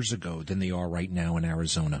 100 years ago than they are right now in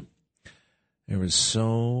Arizona. There was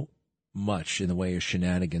so much in the way of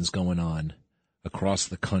shenanigans going on across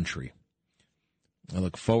the country. I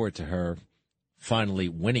look forward to her finally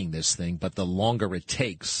winning this thing, but the longer it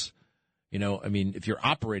takes, you know, I mean, if you're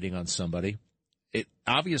operating on somebody, it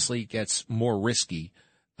obviously gets more risky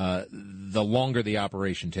the longer the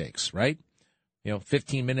operation takes, right? You know,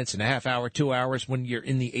 15 minutes and a half hour, 2 hours. When you're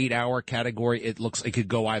in the 8-hour category, it looks it could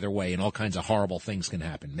go either way, and all kinds of horrible things can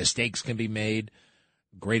happen. Mistakes can be made,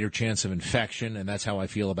 greater chance of infection, and that's how I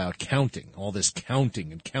feel about counting. All this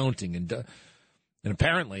counting, and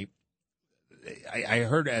apparently, I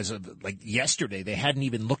heard as of like yesterday, they hadn't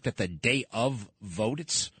even looked at the day of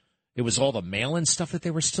vote. It was all the mail-in stuff that they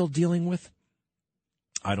were still dealing with.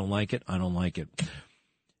 I don't like it.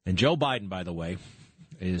 And Joe Biden, by the way,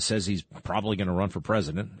 says he's probably going to run for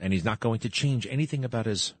president, and he's not going to change anything about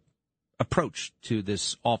his approach to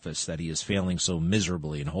this office that he is failing so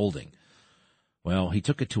miserably in holding. Well, he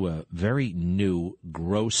took it to a very new,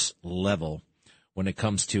 gross level when it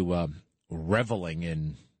comes to reveling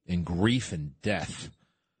in grief and death.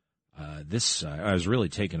 I was really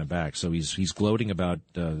taken aback. So he's gloating about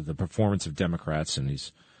the performance of Democrats, and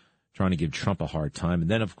he's trying to give Trump a hard time.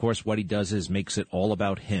 And then, of course, what he does is makes it all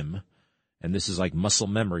about him. And this is like muscle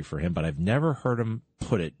memory for him, but I've never heard him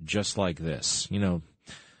put it just like this. You know,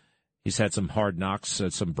 he's had some hard knocks,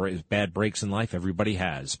 some bad breaks in life. Everybody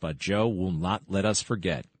has. But Joe will not let us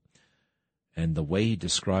forget. And the way he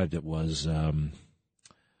described it was,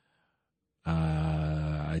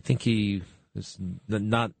 I think this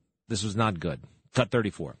was not good. Cut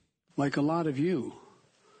 34. Like a lot of you,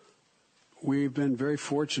 we've been very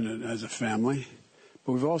fortunate as a family.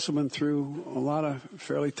 But we've also been through a lot of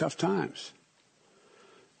fairly tough times.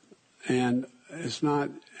 And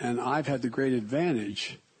I've had the great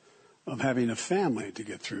advantage of having a family to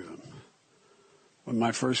get through them. When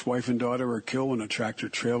my first wife and daughter were killed when a tractor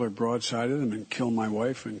trailer broadsided them and killed my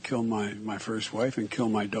wife and killed my first wife and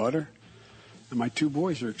killed my daughter. And my 2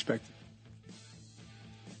 boys are expected.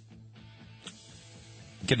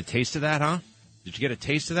 Get a taste of that, huh? Did you get a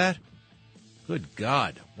taste of that? Good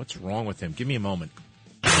God. What's wrong with him? Give me a moment.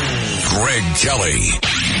 Greg Kelly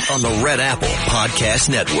on the Red Apple Podcast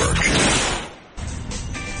Network.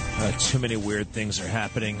 Too many weird things are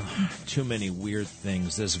happening. Too many weird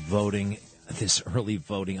things. This voting, this early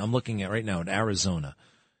voting. I'm looking at right now at Arizona.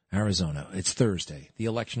 It's Thursday. The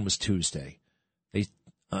election was Tuesday.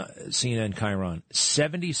 CNN Chiron,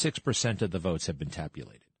 76% of the votes have been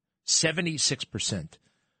tabulated. 76%.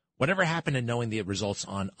 Whatever happened to knowing the results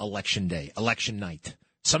on election day, election night,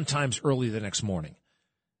 sometimes early the next morning?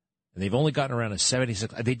 And they've only gotten around to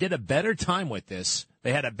 76. They did a better time with this.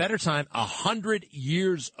 They had a better time 100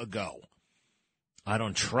 years ago. I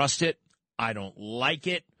don't trust it. I don't like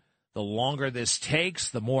it. The longer this takes,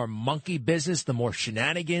 the more monkey business, the more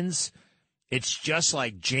shenanigans. It's just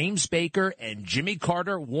like James Baker and Jimmy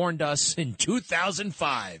Carter warned us in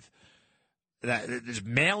 2005. That this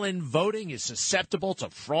mail-in voting is susceptible to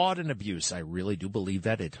fraud and abuse. I really do believe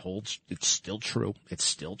that. It holds. It's still true. It's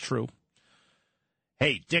still true.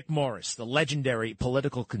 Hey, Dick Morris, the legendary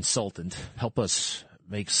political consultant, help us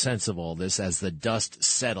make sense of all this as the dust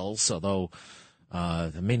settles, although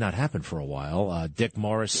that may not happen for a while. Dick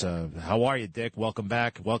Morris, how are you, Dick? Welcome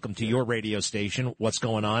back. Welcome to your radio station. What's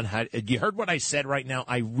going on? You heard what I said right now?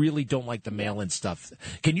 I really don't like the mail-in stuff.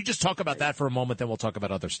 Can you just talk about that for a moment, then we'll talk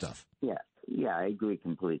about other stuff? Yeah, I agree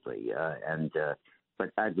completely. But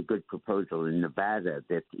I have a good proposal in Nevada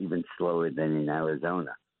that's even slower than in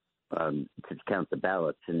Arizona. To count the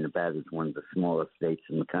ballots, and Nevada is one of the smallest states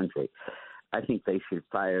in the country. I think they should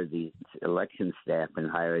fire the election staff and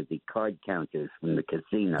hire the card counters from the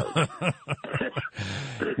casinos.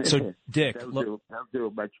 So, Dick, they'll do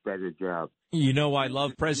a much better job. You know, I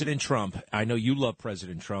love President Trump. I know you love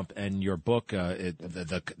President Trump, and your book,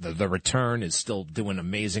 The Return, is still doing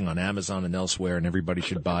amazing on Amazon and elsewhere, and everybody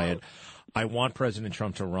should buy it. I want President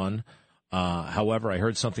Trump to run. However, I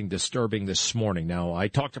heard something disturbing this morning. Now, I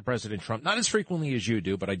talk to President Trump, not as frequently as you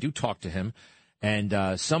do, but I do talk to him.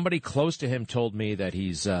 And somebody close to him told me that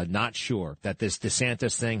he's not sure, that this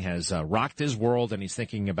DeSantis thing has rocked his world, and he's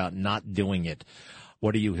thinking about not doing it.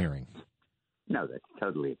 What are you hearing? No, that's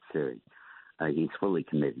totally absurd. He's fully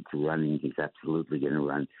committed to running. He's absolutely going to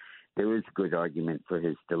run. There is a good argument for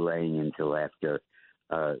his delaying until after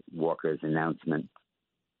Walker's announcement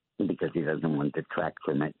because he doesn't want to detract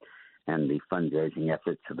from it. And the fundraising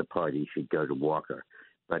efforts of the party should go to Walker.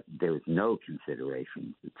 But there is no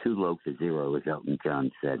consideration, too low for zero, as Elton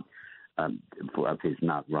John said, of his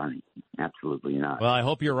not running. Absolutely not. Well, I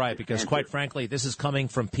hope you're right, because quite frankly, this is coming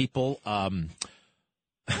from people. Now,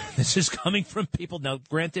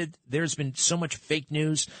 granted, there's been so much fake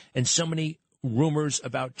news and so many rumors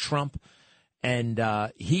about Trump. And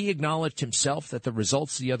he acknowledged himself that the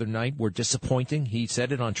results the other night were disappointing. He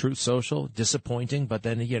said it on Truth Social, disappointing, but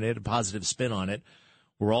then he had a positive spin on it.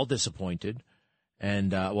 We're all disappointed.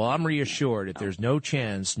 And, I'm reassured if there's no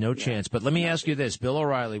chance. But let me ask you this. Bill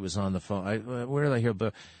O'Reilly was on the phone. Where did I hear?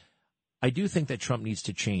 But I do think that Trump needs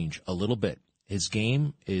to change a little bit. His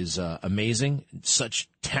game is amazing, such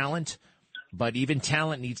talent, but even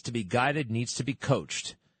talent needs to be guided, needs to be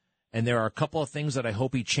coached. And there are a couple of things that I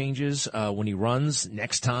hope he changes when he runs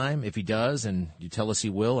next time, if he does, and you tell us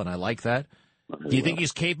he will, and I like that. Do you think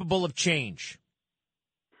he's capable of change?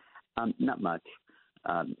 Not much.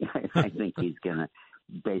 I think he's going to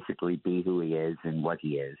basically be who he is and what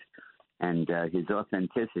he is. And his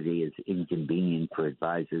authenticity is inconvenient for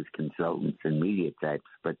advisors, consultants, and media types,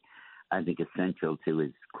 but I think essential to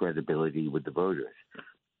his credibility with the voters.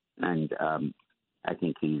 And I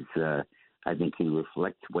think he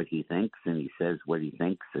reflects what he thinks, and he says what he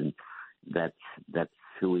thinks, and that's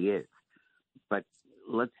who he is. But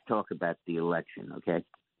let's talk about the election, okay?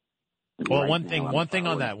 Well, one thing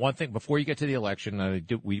on that. One thing before you get to the election,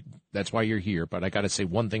 that's why you're here. But I got to say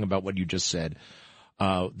one thing about what you just said.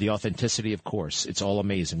 The authenticity, of course, it's all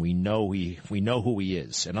amazing. We know who he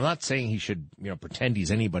is, and I'm not saying he should, pretend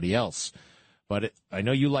he's anybody else. But I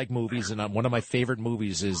know you like movies, and one of my favorite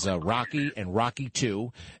movies is Rocky and Rocky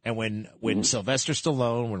II. And when Sylvester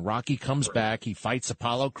Stallone, when Rocky comes back, he fights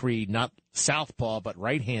Apollo Creed, not southpaw but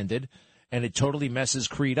right-handed. And it totally messes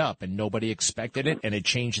Creed up, and nobody expected it, and it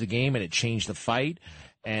changed the game, and it changed the fight,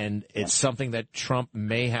 and it's something that Trump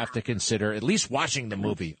may have to consider, at least watching the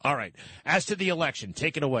movie. All right. As to the election,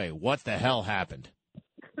 take it away. What the hell happened?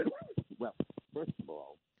 Well, first of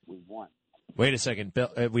all, we won. Wait a second. Bill,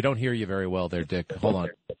 we don't hear you very well there, Dick. Hold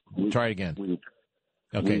on. Try it again.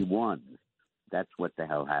 Okay. We won. That's what the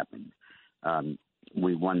hell happened.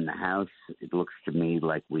 We won the House. It looks to me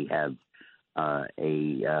like we have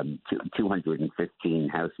 215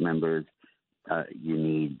 House members. You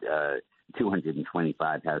need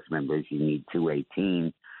 225 House members. You need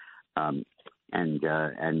 218. And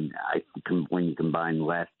when you combine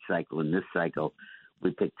last cycle and this cycle,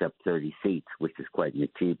 we picked up 30 seats, which is quite an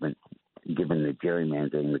achievement given the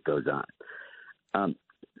gerrymandering that goes on.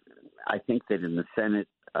 I think that in the Senate,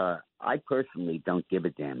 I personally don't give a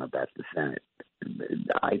damn about the Senate.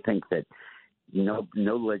 I think that no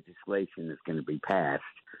legislation is going to be passed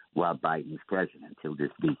while Biden's president. He'll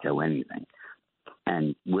just veto anything.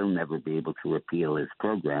 And we'll never be able to repeal his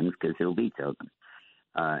programs because he'll veto them.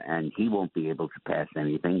 And he won't be able to pass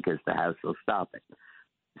anything because the House will stop it.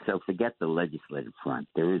 So forget the legislative front.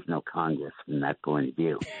 There is no Congress from that point of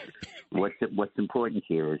view. What's important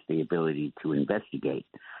here is the ability to investigate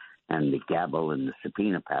and the gavel and the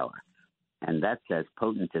subpoena power. And that's as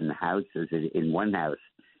potent in the House in one House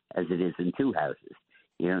as it is in two houses.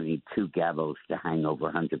 You don't need two gavels to hang over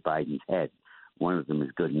Hunter Biden's head. One of them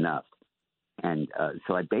is good enough. And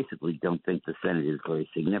so I basically don't think the Senate is very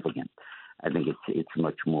significant. I think it's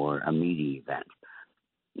much more a media event.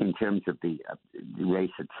 In terms of the race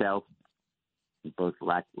itself, both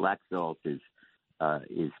Laxalt is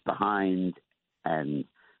behind and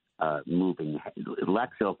moving.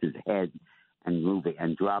 Laxalt is ahead and moving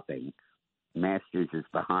and dropping. Masters is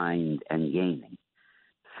behind and gaining.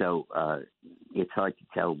 So it's hard to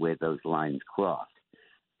tell where those lines cross,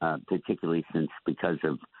 particularly because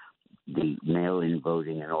of the mail-in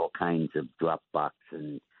voting and all kinds of drop box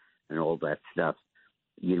and all that stuff.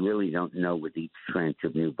 You really don't know with each tranche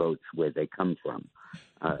of new votes where they come from.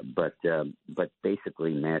 But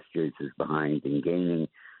basically Masters is behind and gaining.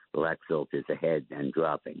 Laxalt is ahead and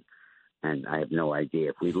dropping. And I have no idea.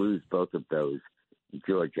 If we lose both of those,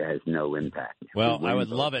 Georgia has no impact. Well, I would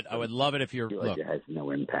love it. I would love it if Georgia has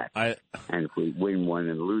no impact. And if we win one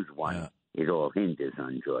and lose one, it all hinges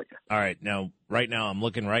on Georgia. All right. Now, I'm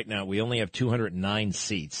looking right now. We only have 209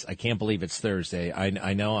 seats. I can't believe it's Thursday.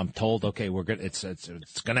 I know I'm told, okay, we're good. It's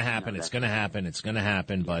going to happen. It's going to happen. It's going to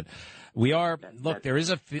happen. But we are, there is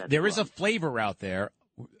a flavor out there.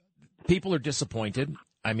 People are disappointed.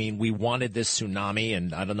 I mean, we wanted this tsunami,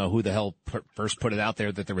 and I don't know who the hell first put it out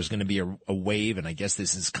there that there was going to be a wave, and I guess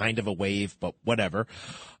this is kind of a wave, but whatever.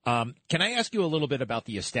 Can I ask you a little bit about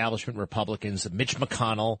the establishment Republicans, Mitch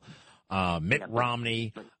McConnell, Mitt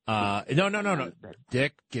Romney? No.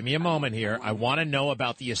 Dick, give me a moment here. I want to know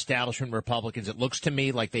about the establishment Republicans. It looks to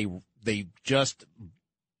me like they just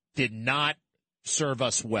did not serve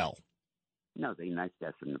us well. No, they knifed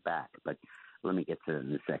us in the back, but let me get to that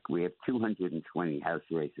in a sec. We have 220 House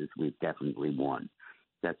races we've definitely won.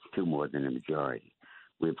 That's two more than a majority.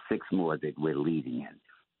 We have six more that we're leading in.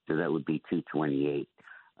 So that would be 228,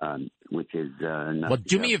 which is enough. Well,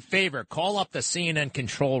 do me a favor. Call up the CNN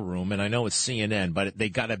control room, and I know it's CNN, but they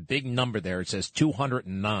got a big number there. It says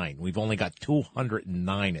 209. We've only got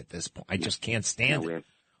 209 at this point. I just can't stand it.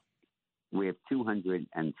 We have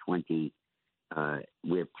 220.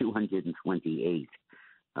 We have 228.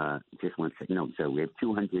 Just one second. No, so we have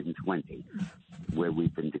 220 where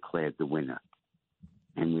we've been declared the winner.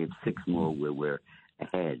 And we have six more where we're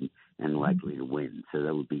ahead and likely to win. So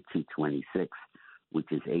that would be 226, which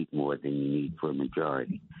is 8 more than you need for a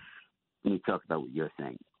majority. Let me talk about what you're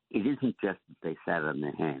saying. It isn't just that they sat on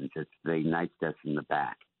their hands. It's they knifed us in the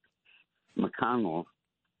back. McConnell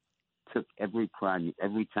took every challenge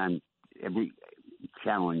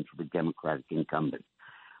of the Democratic incumbent.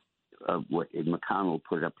 McConnell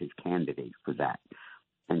put up his candidate for that,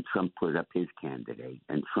 and Trump put up his candidate,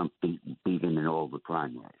 and Trump beat him in all the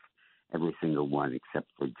primaries, every single one except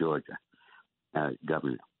for Georgia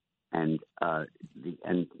governor. And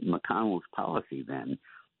McConnell's policy then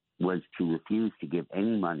was to refuse to give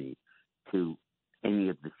any money to any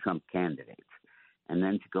of the Trump candidates, and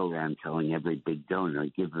then to go around telling every big donor,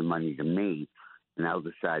 give the money to me, and I'll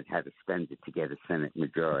decide how to spend it to get a Senate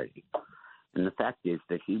majority. And the fact is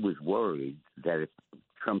that he was worried that if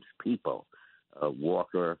Trump's people,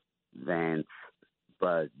 Walker, Vance,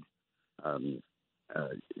 Budd,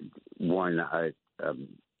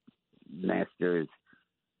 Masters,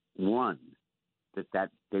 won, that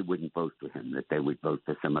they wouldn't vote for him, that they would vote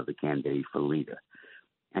for some other candidate for leader.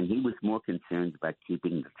 And he was more concerned about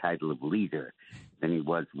keeping the title of leader than he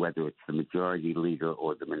was whether it's the majority leader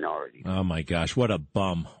or the minority. Oh, my gosh. What a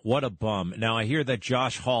bum. What a bum. Now, I hear that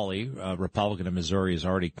Josh Hawley, a Republican of Missouri, has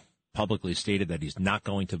already publicly stated that he's not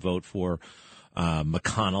going to vote for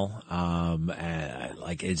McConnell.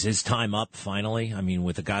 Is his time up finally? I mean,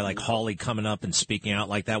 with a guy like Hawley coming up and speaking out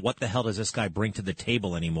like that, what the hell does this guy bring to the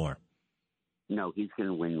table anymore? No, he's going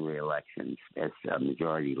to win re-election as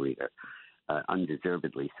majority leader.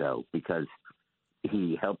 Undeservedly so, because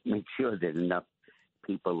he helped make sure that enough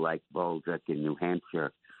people like Baldrick in New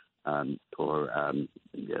Hampshire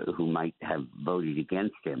who might have voted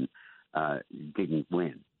against him didn't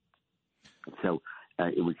win. So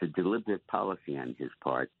it was a deliberate policy on his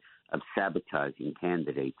part of sabotaging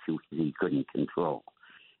candidates who he couldn't control.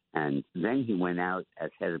 And then he went out as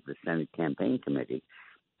head of the Senate Campaign Committee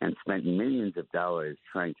and spent millions of dollars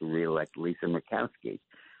trying to reelect Lisa Murkowski,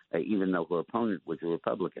 even though her opponent was a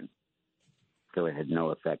Republican. So it had no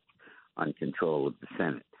effect on control of the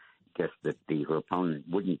Senate. Just that her opponent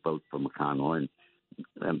wouldn't vote for McConnell,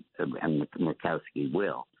 and Murkowski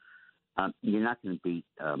will. You're not going to beat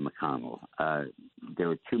McConnell. There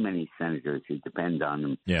are too many senators who depend on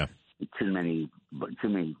him. Yeah. Too many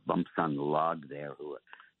bumps on the log there who are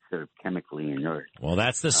sort of chemically inert. Well,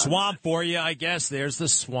 that's the swamp for you, I guess. There's the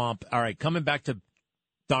swamp. All right, coming back to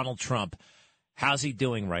Donald Trump. How's he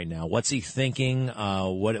doing right now? What's he thinking?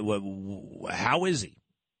 How is he?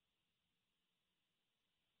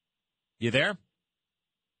 You there?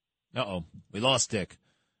 Uh-oh. We lost Dick.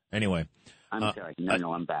 Anyway. I'm sorry.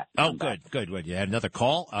 No, I'm back. Oh, good. You had another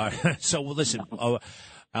call? So, well, listen,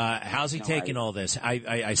 how's he taking all this?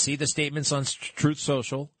 I see the statements on Truth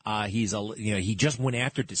Social. He just went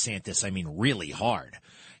after DeSantis, really hard.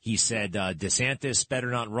 He said, DeSantis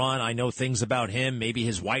better not run. I know things about him. Maybe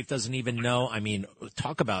his wife doesn't even know.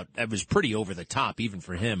 Talk about, that was pretty over the top, even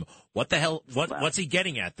for him. What the hell, what's he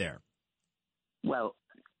getting at there? Well,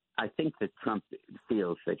 I think that Trump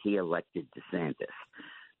feels that he elected DeSantis,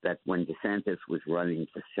 that when DeSantis was running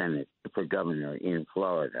for governor in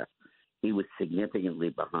Florida, he was significantly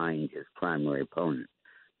behind his primary opponent,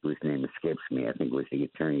 whose name escapes me. I think it was the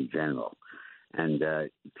Attorney General. And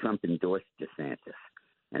Trump endorsed DeSantis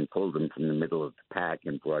and pulled him from the middle of the pack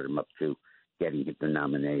and brought him up to getting the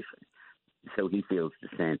nomination. So he feels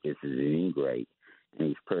DeSantis is an ingrate, and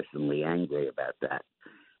he's personally angry about that.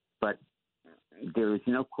 But there is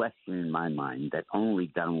no question in my mind that only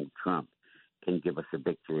Donald Trump can give us a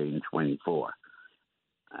victory in 24.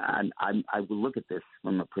 I will look at this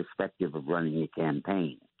from a perspective of running a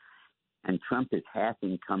campaign. And Trump is half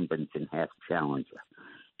incumbent and half challenger.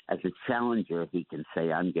 As a challenger, he can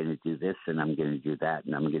say, I'm going to do this and I'm going to do that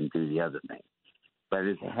and I'm going to do the other thing. But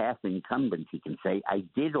as a half incumbent, he can say, I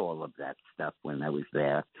did all of that stuff when I was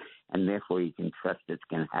there, and therefore you can trust it's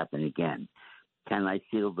going to happen again. Can I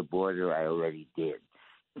seal the border? I already did.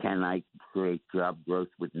 Can I create job growth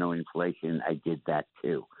with no inflation? I did that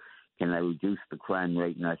too. Can I reduce the crime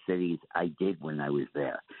rate in our cities? I did when I was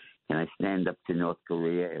there. Can I stand up to North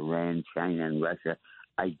Korea, Iran, China, and Russia?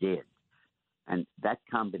 I did. And that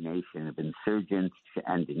combination of insurgents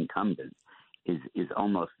and incumbents is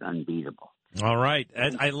almost unbeatable. All right.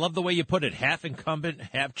 I love the way you put it. Half incumbent,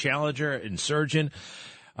 half challenger, insurgent.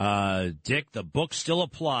 Dick, the book still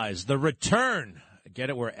applies. The Return. Get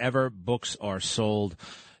it wherever books are sold.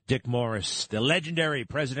 Dick Morris, the legendary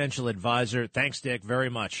presidential advisor. Thanks, Dick, very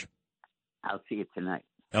much. I'll see you tonight.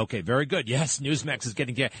 Okay, very good. Yes, Newsmax is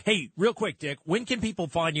getting there. Hey, real quick, Dick, when can people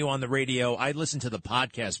find you on the radio? I listen to the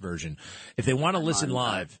podcast version. If they want to listen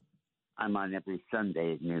live. I'm on every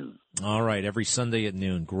Sunday at noon. All right, every Sunday at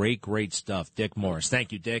noon. Great stuff. Dick Morris.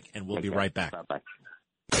 Thank you, Dick, and we'll be right back. Bye-bye.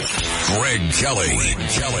 Greg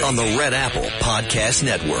Kelly on the Red Apple Podcast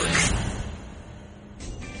Network.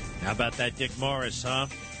 How about that Dick Morris, huh?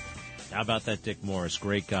 How about that Dick Morris?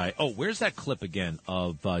 Great guy. Oh, where's that clip again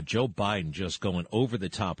of Joe Biden just going over the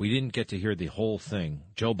top? We didn't get to hear the whole thing.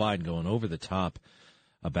 Joe Biden going over the top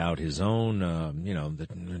about his own,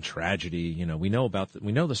 the tragedy. We know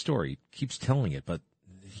the story. He keeps telling it, but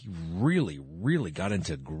he really, really got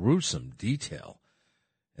into gruesome detail.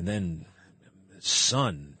 And then his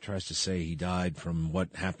son tries to say he died from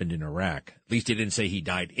what happened in Iraq. At least he didn't say he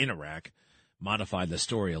died in Iraq. Modified the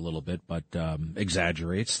story a little bit, but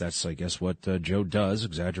exaggerates. That's, I guess, what Joe does,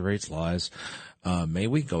 exaggerates, lies. May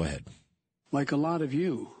we? Go ahead. Like a lot of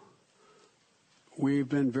you, we've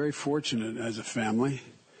been very fortunate as a family,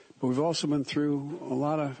 but we've also been through a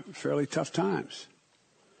lot of fairly tough times.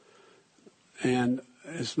 And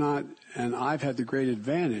I've had the great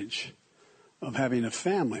advantage of having a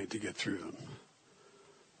family to get through them.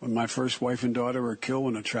 When my first wife and daughter were killed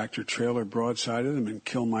when a tractor trailer broadsided them and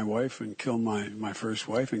killed my wife and killed my first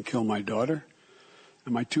wife and killed my daughter.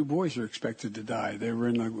 And my two boys are expected to die.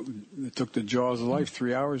 It took the jaws of life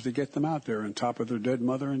 3 hours to get them out there on top of their dead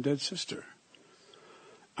mother and dead sister.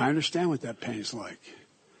 I understand what that pain's like.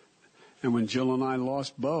 And when Jill and I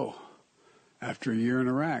lost Bo after a year in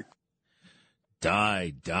Iraq.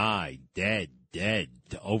 Died, dead,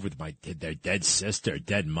 over their dead sister,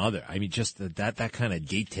 dead mother. I mean, just that kind of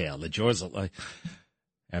detail. The jaws of life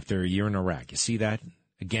after a year in Iraq. You see that?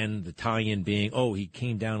 Again, the tie-in being, he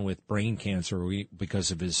came down with brain cancer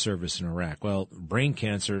because of his service in Iraq. Well, brain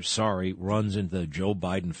cancer, runs into the Joe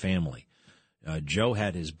Biden family. Joe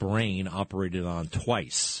had his brain operated on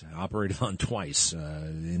twice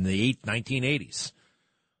in the 1980s.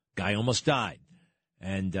 Guy almost died.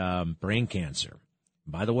 And brain cancer.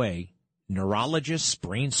 By the way, neurologists,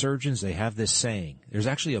 brain surgeons, they have this saying. There's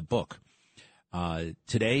actually a book.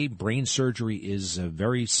 Today, brain surgery is a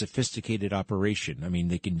very sophisticated operation. I mean,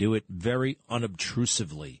 they can do it very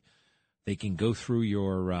unobtrusively. They can go through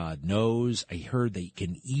your nose. I heard they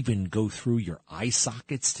can even go through your eye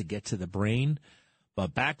sockets to get to the brain.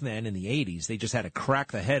 But back then, in the 80s, they just had to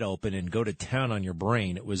crack the head open and go to town on your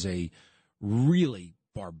brain. It was a really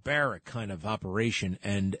barbaric kind of operation,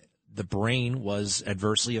 and the brain was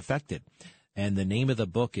adversely affected. And the name of the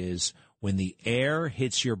book is When the Air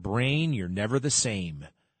Hits Your Brain, You're Never the Same.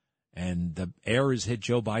 And the air has hit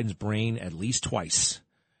Joe Biden's brain at least twice.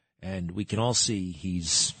 And we can all see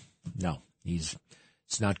it's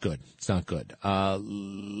not good. It's not good.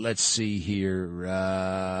 Let's see here.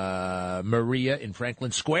 Maria in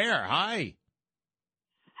Franklin Square. Hi.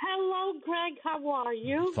 Hello, Greg. How are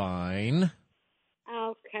you? Fine.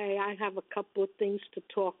 Okay, I have a couple of things to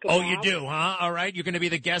talk about. Oh, you do, huh? All right, you're going to be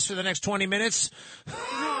the guest for the next 20 minutes? No,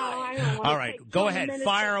 I don't want All right, go ahead.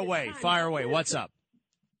 Fire away. What's up?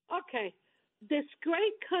 Okay, this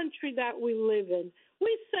great country that we live in,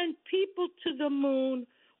 we send people to the moon.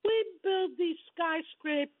 We build these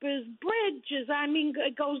skyscrapers, bridges. I mean,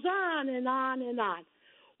 it goes on and on and on.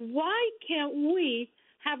 Why can't we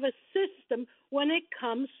have a system when it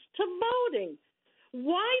comes to voting?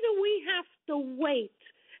 Why do we have to wait?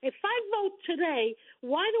 If I vote today,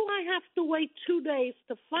 why do I have to wait 2 days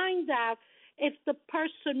to find out if the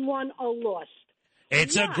person won or lost?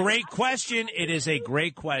 It's a great question. It is a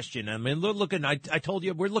great question. I mean, I told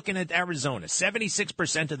you, we're looking at Arizona,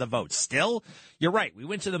 76% of the vote. Still, you're right, we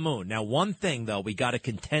went to the moon. Now, one thing, though, we got to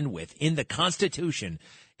contend with. In the Constitution,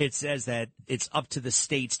 it says that it's up to the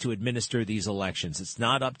states to administer these elections. It's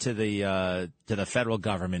not up to the federal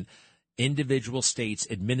government. Individual states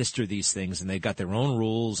administer these things, and they've got their own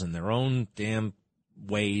rules and their own damn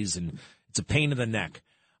ways, and it's a pain in the neck.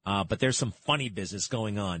 But there's some funny business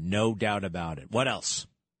going on, no doubt about it. What else?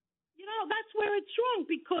 That's where it's wrong,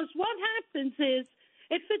 because what happens is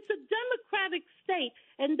if it's a Democratic state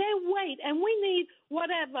and they wait and we need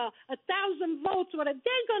 1,000 votes,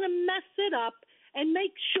 they're going to mess it up and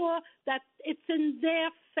make sure that it's in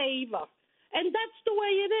their favor. And that's the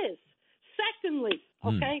way it is. Secondly,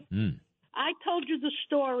 okay, I told you the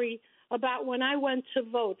story about when I went to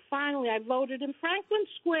vote. Finally, I voted in Franklin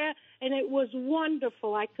Square, and it was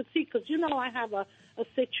wonderful. I could see, because, I have a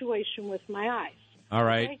situation with my eyes. All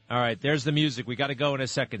right. Okay? All right. There's the music. We got to go in a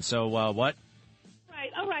second. So what?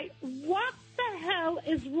 All right. What the hell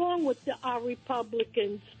is wrong with our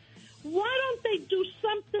Republicans? Why don't they do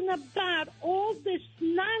something about all this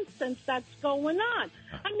nonsense that's going on?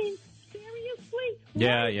 I mean, seriously?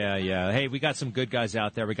 Yeah. Hey, we got some good guys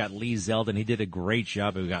out there. We got Lee Zeldin. He did a great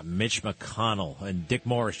job. We got Mitch McConnell, and Dick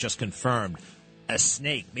Morris just confirmed a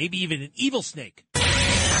snake, maybe even an evil snake.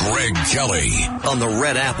 Greg Kelly on the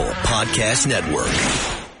Red Apple Podcast Network.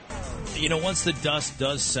 Once the dust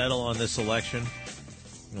does settle on this election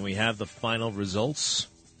and we have the final results,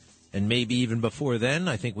 and maybe even before then,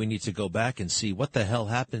 I think we need to go back and see what the hell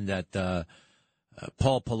happened at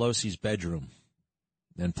Paul Pelosi's bedroom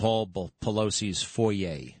and Paul Pelosi's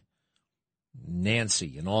foyer,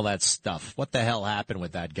 Nancy and all that stuff. What the hell happened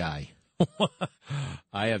with that guy?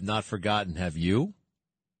 I have not forgotten. Have you?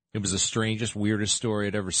 It was the strangest, weirdest story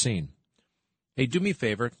I'd ever seen. Hey, do me a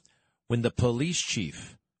favor. When the police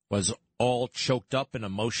chief was all choked up and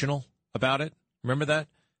emotional about it, remember that?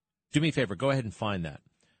 Do me a favor. Go ahead and find that.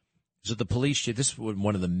 So the police chief, this was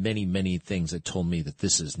one of the many, many things that told me that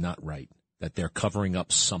this is not right, that they're covering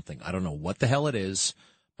up something. I don't know what the hell it is,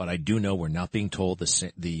 but I do know we're not being told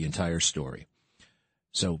the entire story.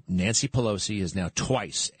 So Nancy Pelosi has now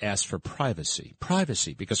twice asked for privacy.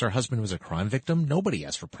 Privacy, because her husband was a crime victim. Nobody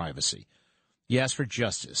asked for privacy. You ask for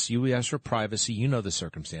justice. You ask for privacy. You know the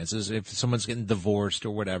circumstances. If someone's getting divorced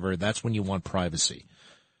or whatever, that's when you want privacy.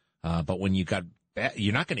 But when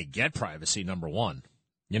you're not going to get privacy, number one.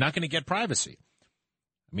 You're not going to get privacy.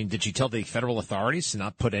 I mean, did she tell the federal authorities to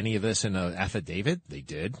not put any of this in an affidavit? They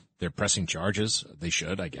did. They're pressing charges. They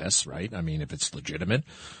should, I guess, right? I mean, if it's legitimate.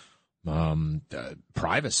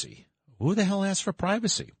 Privacy. Who the hell asked for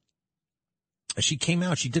privacy? She came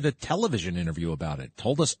out. She did a television interview about it.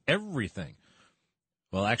 Told us everything.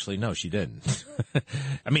 Well, actually, no, she didn't.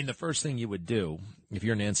 I mean, the first thing you would do if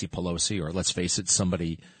you're Nancy Pelosi, or let's face it,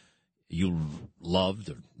 somebody you loved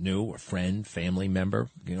or knew, a friend, family member,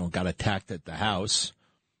 got attacked at the house,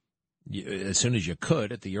 as soon as you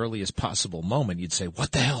could, at the earliest possible moment, you'd say,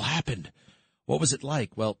 what the hell happened? What was it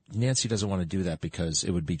like? Well, Nancy doesn't want to do that because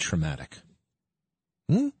it would be traumatic.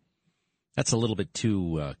 That's a little bit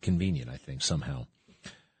too convenient, I think, somehow.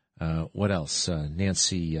 What else?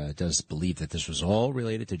 Nancy does believe that this was all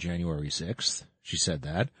related to January 6th. She said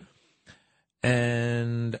that.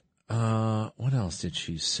 And what else did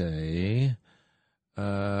she say?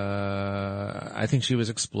 I think she was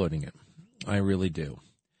exploiting it. I really do.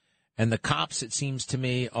 And the cops, it seems to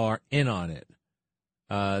me, are in on it.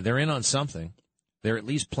 They're in on something. They're at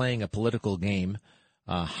least playing a political game,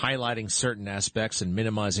 highlighting certain aspects and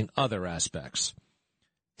minimizing other aspects.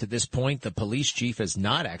 To this point, the police chief has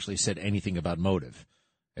not actually said anything about motive.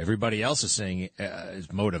 Everybody else is saying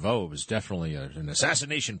motive, it was definitely an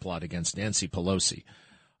assassination plot against Nancy Pelosi.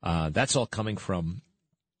 That's all coming from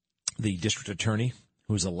the district attorney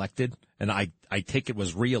who's elected, and I take it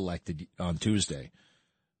was reelected on Tuesday,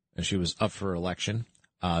 and she was up for election.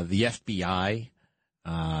 The FBI,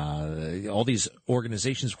 all these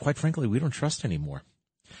organizations, quite frankly, we don't trust anymore.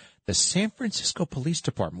 The San Francisco Police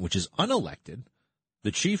Department, which is unelected,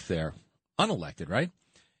 the chief there, unelected, right?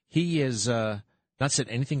 He has not said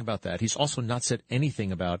anything about that. He's also not said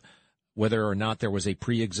anything about whether or not there was a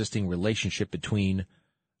pre-existing relationship between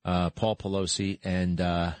Paul Pelosi and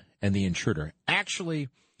the intruder. Actually,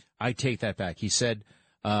 I take that back. He said,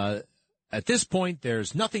 at this point,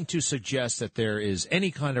 there's nothing to suggest that there is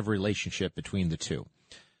any kind of relationship between the two.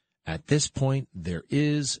 At this point, there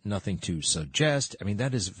is nothing to suggest. I mean,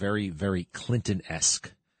 that is very, very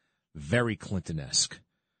Clinton-esque. Very Clinton-esque.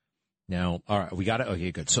 Now, all right, we got it.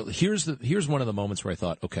 Okay, good. So here's one of the moments where I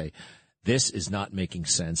thought, okay, this is not making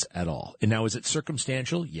sense at all. And now, is it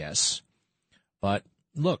circumstantial? Yes. But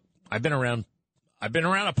look, I've been around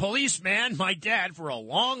a policeman, my dad, for a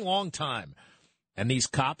long, long time. And these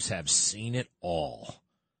cops have seen it all.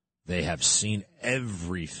 They have seen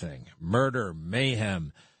everything. Murder,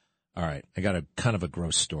 mayhem. All right, I got a kind of a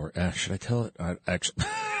gross story. Should I tell it? Actually,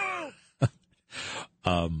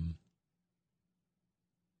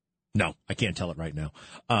 no, I can't tell it right now.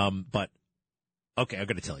 But okay, I'm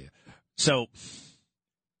going to tell you. So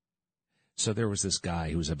there was this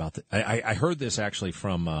guy who was about to. I heard this actually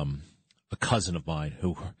from a cousin of mine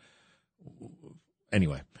who.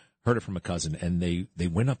 Anyway, heard it from a cousin, and they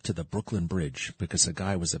went up to the Brooklyn Bridge because the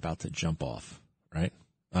guy was about to jump off. Right.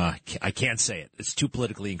 I can't say it. It's too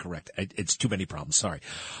politically incorrect. It's too many problems. Sorry.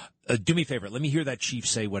 Do me a favor. Let me hear that chief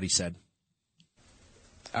say what he said.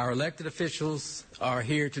 Our elected officials are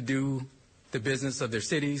here to do the business of their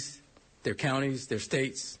cities, their counties, their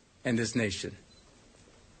states, and this nation.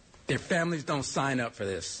 Their families don't sign up for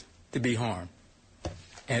this to be harmed,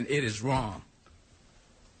 and it is wrong.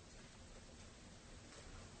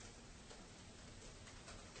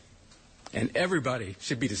 And everybody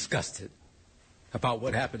should be disgusted about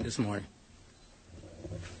what happened this morning.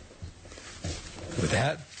 With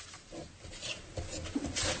that,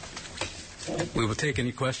 we will take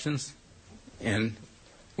any questions, and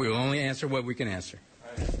we will only answer what we can answer.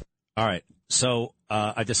 All right. So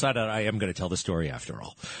I decided I am going to tell the story after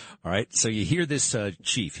all. All right. So you hear this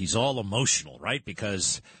chief. He's all emotional, right?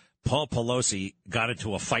 Because Paul Pelosi got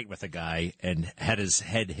into a fight with a guy and had his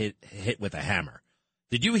head hit with a hammer.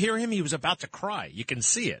 Did you hear him? He was about to cry. You can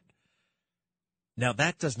see it. Now,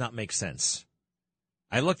 that does not make sense.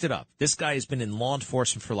 I looked it up. This guy has been in law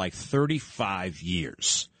enforcement for like 35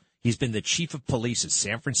 years. He's been the chief of police at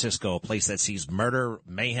San Francisco, a place that sees murder,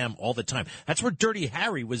 mayhem all the time. That's where Dirty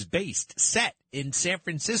Harry was set in San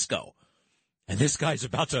Francisco. And this guy's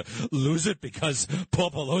about to lose it because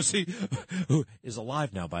Paul Pelosi, who is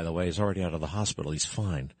alive now, by the way, is already out of the hospital. He's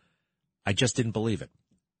fine. I just didn't believe it.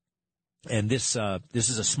 And this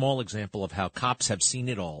is a small example of how cops have seen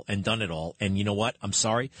it all and done it all. And you know what? I'm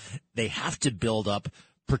sorry. They have to build up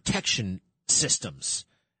protection systems.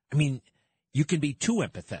 I mean, you can be too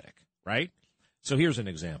empathetic, right? So here's an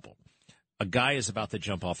example. A guy is about to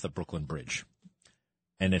jump off the Brooklyn Bridge.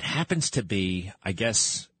 And it happens to be, I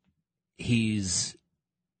guess, he's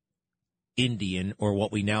Indian, or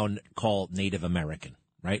what we now call Native American,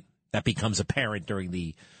 right? That becomes apparent during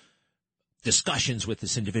the discussions with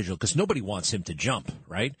this individual because nobody wants him to jump,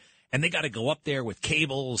 right? And they got to go up there with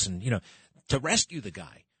cables and, to rescue the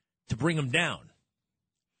guy, to bring him down.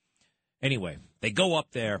 Anyway, they go up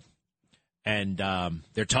there and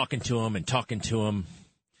they're talking to him, and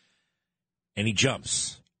he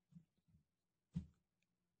jumps.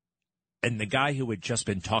 And the guy who had just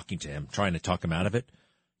been talking to him, trying to talk him out of it,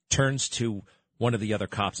 turns to one of the other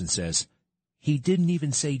cops and says, he didn't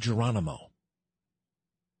even say Geronimo.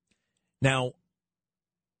 Now,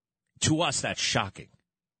 to us, that's shocking.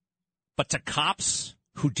 But to cops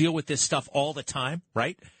who deal with this stuff all the time,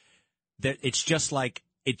 right? That it's just like,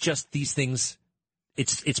 these things,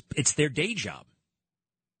 it's their day job.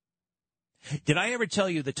 Did I ever tell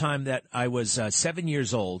you the time that I was 7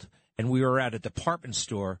 years old and we were at a department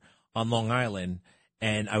store on Long Island,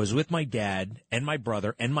 and I was with my dad and my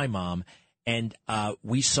brother and my mom, and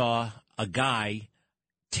we saw a guy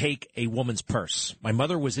take a woman's purse. My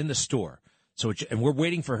mother was in the store, and we're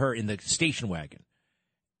waiting for her in the station wagon.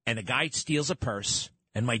 And a guy steals a purse,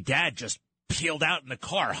 and my dad just peeled out in the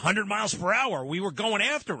car, 100 miles per hour. We were going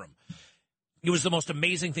after him. It was the most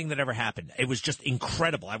amazing thing that ever happened. It was just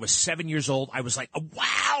incredible. I was 7 years old. I was like, oh,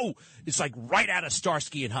 wow! It's like right out of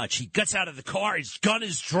Starsky and Hutch. He gets out of the car. His gun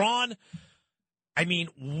is drawn. I mean,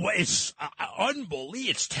 it's unbelievable.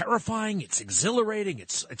 It's terrifying. It's exhilarating.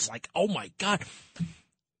 It's like, oh, my God.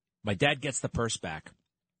 My dad gets the purse back.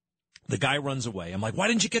 The guy runs away. I'm like, why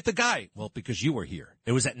didn't you get the guy? Well, because you were here.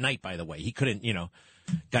 It was at night, by the way. He couldn't,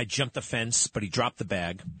 guy jumped the fence, but he dropped the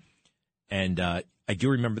bag. And I do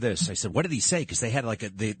remember this. I said, what did he say? Because they had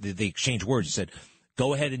they exchanged words. He said,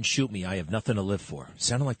 go ahead and shoot me. I have nothing to live for.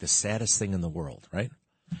 Sounded like the saddest thing in the world, right?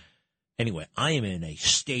 Anyway, I am in a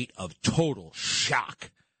state of total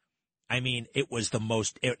shock. I mean, it was the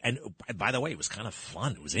most, and by the way, it was kind of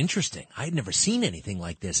fun. It was interesting. I had never seen anything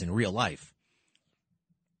like this in real life.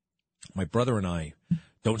 My brother and I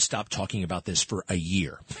don't stop talking about this for a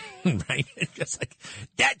year, right? It's just like,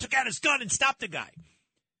 Dad took out his gun and stopped the guy.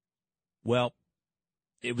 Well,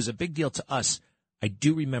 it was a big deal to us. I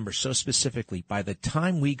do remember so specifically, by the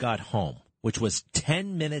time we got home, which was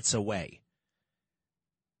 10 minutes away,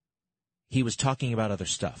 he was talking about other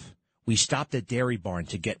stuff. We stopped at Dairy Barn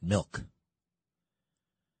to get milk.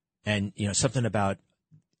 And, something about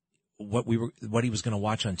what he was going to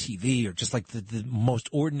watch on TV, or just like the most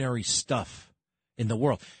ordinary stuff in the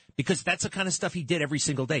world. Because that's the kind of stuff he did every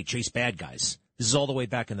single day, chase bad guys. This is all the way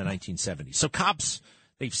back in the 1970s. So cops,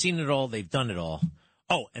 they've seen it all, they've done it all.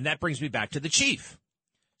 Oh, and that brings me back to the chief.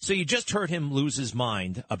 So you just heard him lose his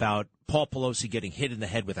mind about Paul Pelosi getting hit in the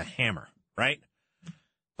head with a hammer, right?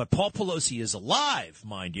 But Paul Pelosi is alive,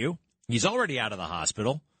 mind you. He's already out of the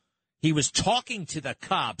hospital. He was talking to the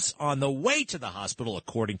cops on the way to the hospital,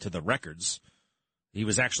 according to the records. He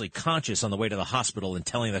was actually conscious on the way to the hospital and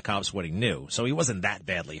telling the cops what he knew. So he wasn't that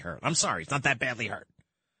badly hurt. I'm sorry, he's not that badly hurt.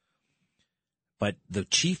 But the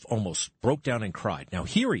chief almost broke down and cried. Now,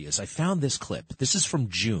 here he is. I found this clip. This is from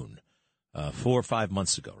June, 4 or 5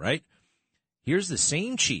 months ago, right? Here's the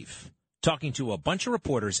same chief talking to a bunch of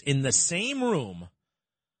reporters in the same room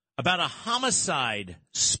about a homicide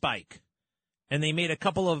spike. And they made a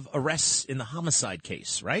couple of arrests in the homicide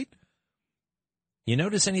case, right? You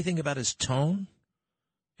notice anything about his tone?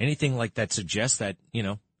 Anything like that suggests that,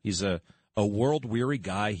 he's a world-weary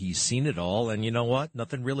guy. He's seen it all. And you know what?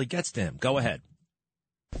 Nothing really gets to him. Go ahead.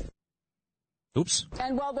 Oops.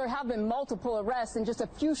 And while there have been multiple arrests in just a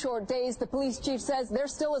few short days, the police chief says there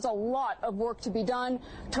still is a lot of work to be done,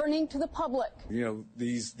 turning to the public.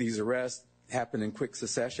 These arrests happened in quick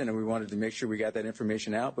succession, and we wanted to make sure we got that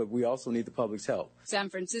information out, but we also need the public's help. San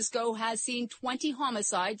Francisco has seen 20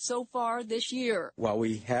 homicides so far this year. While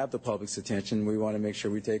we have the public's attention, we want to make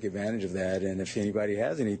sure we take advantage of that, and if anybody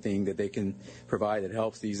has anything that they can provide that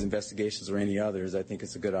helps these investigations or any others, I think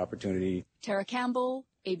it's a good opportunity. Tara Campbell,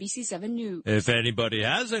 ABC 7 News. If anybody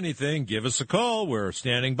has anything, give us a call. We're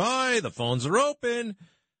standing by. The phones are open.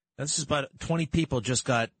 This is about 20 people just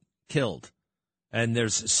got killed. And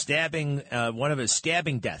there's stabbing, one of his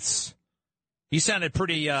stabbing deaths. He sounded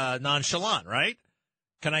pretty nonchalant, right?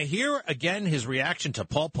 Can I hear again his reaction to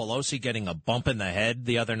Paul Pelosi getting a bump in the head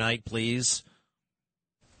the other night, please?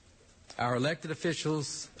 Our elected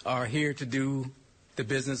officials are here to do the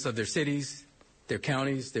business of their cities, their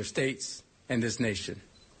counties, their states, and this nation.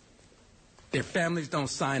 Their families don't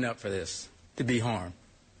sign up for this, to be harmed.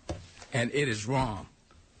 And it is wrong.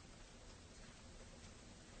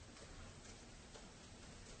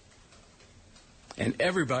 And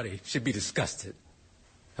everybody should be disgusted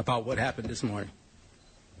about what happened this morning.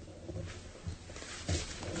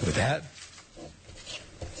 With that,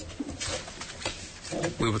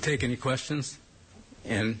 we will take any questions,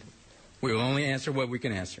 and we will only answer what we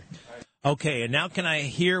can answer. Okay, and now can I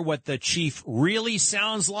hear what the chief really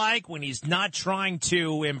sounds like when he's not trying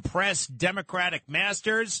to impress Democratic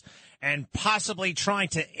masters and possibly trying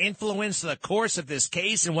to influence the course of this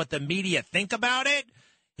case and what the media think about it?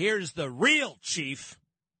 Here's the real chief.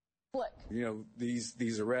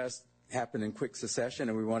 These arrests happened in quick succession,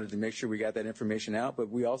 and we wanted to make sure we got that information out, but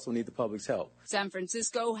we also need the public's help. San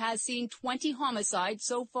Francisco has seen 20 homicides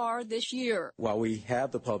so far this year. While we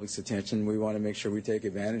have the public's attention, we want to make sure we take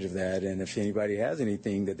advantage of that, and if anybody has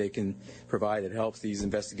anything that they can provide that helps these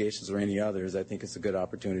investigations or any others, I think it's a good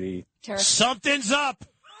opportunity. Something's up,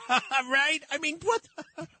 right? I mean, what?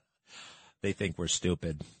 They think we're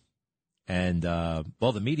stupid. And,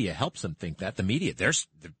 well, the media helps them think that. The media, they're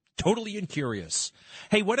totally incurious.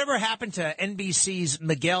 Hey, whatever happened to NBC's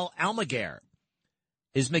Miguel Almaguer?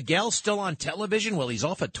 Is Miguel still on television? Well, he's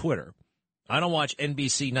off of Twitter. I don't watch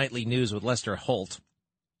NBC Nightly News with Lester Holt.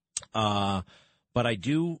 But I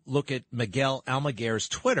do look at Miguel Almaguer's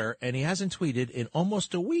Twitter, and he hasn't tweeted in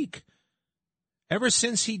almost a week. Ever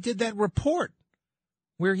since he did that report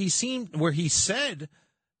where he said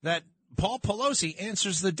that Paul Pelosi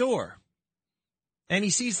answers the door. And he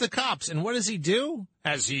sees the cops. And what does he do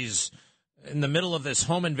as he's in the middle of this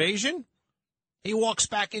home invasion? He walks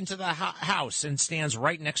back into the house and stands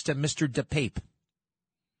right next to Mr. DePape.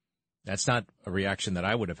 That's not a reaction that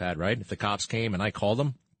I would have had, right? If the cops came and I called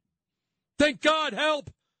them, thank God, help!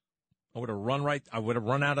 I would have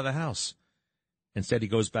run out of the house. Instead, he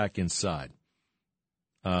goes back inside.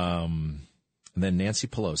 And then Nancy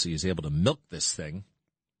Pelosi is able to milk this thing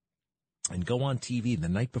and go on TV the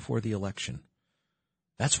night before the election.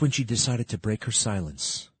 That's when she decided to break her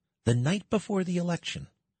silence. The night before the election.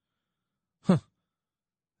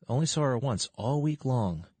 Only saw her once all week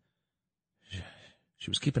long.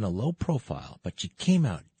 She was keeping a low profile, but she came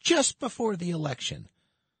out just before the election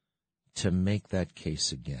to make that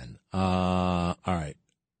case again. All right.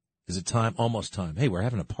 Is it time? Almost time. Hey, we're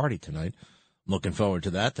having a party tonight. Looking forward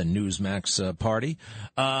to that, the Newsmax party.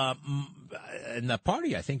 And the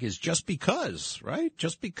party, I think, is just because, right?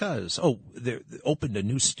 Just because. Oh, they opened a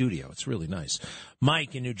new studio. It's really nice.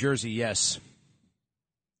 Mike in New Jersey, yes.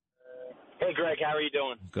 Hey, Greg, how are you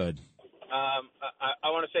doing? Good. I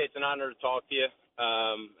want to say it's an honor to talk to you.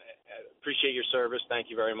 Appreciate your service. Thank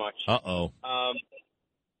you very much. Uh-oh.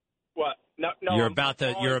 What? No. You're about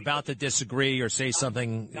to disagree or say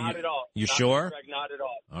something. Not at all. You sure? Greg, not at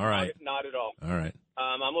all. All right. Not at all. All right.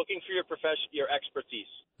 I'm looking for your expertise.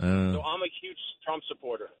 So I'm a huge Trump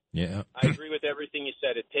supporter. Yeah. I agree with everything you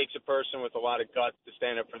said. It takes a person with a lot of guts to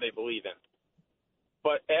stand up for what they believe in.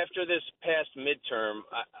 But after this past midterm,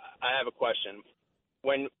 I have a question.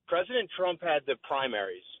 When President Trump had the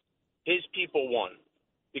primaries, his people won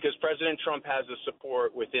because President Trump has the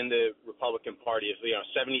support within the Republican Party of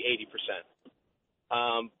 70,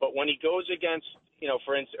 80%. But when he goes against,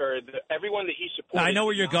 for instance, everyone that he supports. I know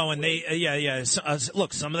where you're going.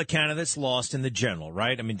 Look, some of the candidates lost in the general,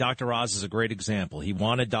 right? I mean, Dr. Oz is a great example. He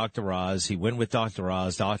wanted Dr. Oz. He went with Dr.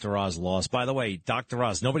 Oz. Dr. Oz lost. By the way, Dr.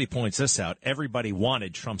 Oz, nobody points this out. Everybody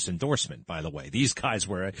wanted Trump's endorsement, by the way. These guys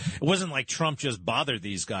it wasn't like Trump just bothered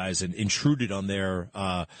these guys and intruded on their,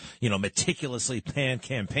 meticulously planned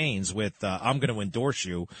campaigns with, I'm going to endorse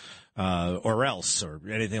you. Or else, or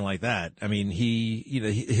anything like that. I mean,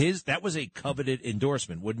 that was a coveted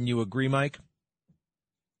endorsement. Wouldn't you agree, Mike?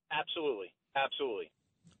 Absolutely. Absolutely.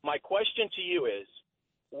 My question to you is,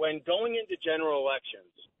 when going into general elections,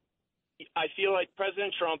 I feel like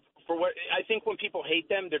President Trump, I think when people hate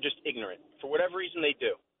them, they're just ignorant. For whatever reason, they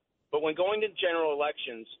do. But when going to general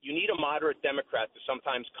elections, you need a moderate Democrat to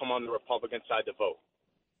sometimes come on the Republican side to vote.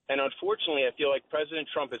 And unfortunately, I feel like President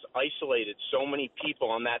Trump has isolated so many people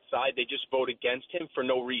on that side. They just vote against him for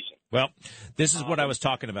no reason. Well, this is what I was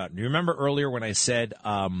talking about. Do you remember earlier when I said,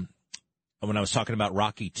 when I was talking about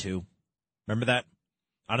Rocky II? Remember that?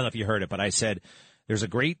 I don't know if you heard it, but I said there's a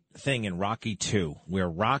great thing in Rocky II where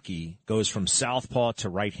Rocky goes from southpaw to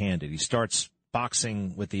right-handed. He starts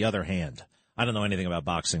boxing with the other hand. I don't know anything about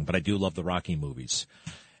boxing, but I do love the Rocky movies.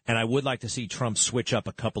 And I would like to see Trump switch up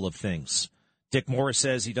a couple of things. Dick Morris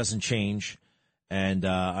says he doesn't change, and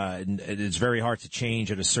it's very hard to change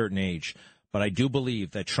at a certain age. But I do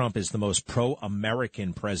believe that Trump is the most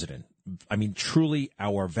pro-American president. I mean, truly,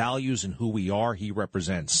 our values and who we are, he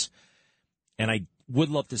represents. And I would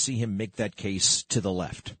love to see him make that case to the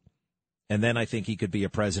left. And then I think he could be a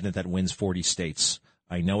president that wins 40 states.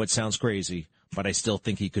 I know it sounds crazy, but I still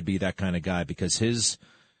think he could be that kind of guy because his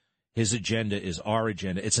agenda is our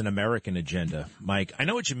agenda. It's an American agenda. Mike, I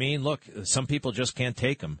know what you mean. Look, some people just can't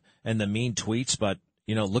take him and the mean tweets, but,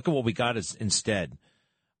 look at what we got instead.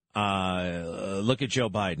 Look at Joe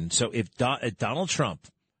Biden. So if Donald Trump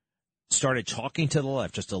started talking to the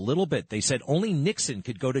left just a little bit, they said only Nixon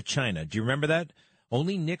could go to China. Do you remember that?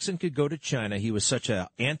 Only Nixon could go to China. He was such an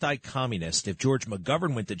anti-communist. If George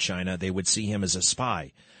McGovern went to China, they would see him as a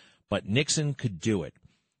spy. But Nixon could do it.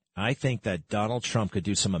 I think that Donald Trump could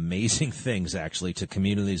do some amazing things, actually, to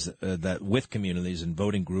communities with communities and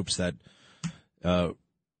voting groups that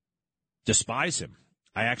despise him.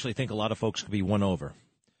 I actually think a lot of folks could be won over.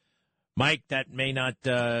 Mike, that may not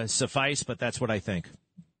suffice, but that's what I think.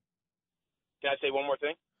 Can I say one more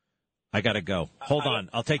thing? I got to go. Hold on.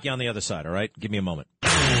 I'll take you on the other side, all right? Give me a moment.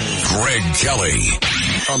 Greg Kelly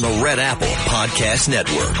on the Red Apple Podcast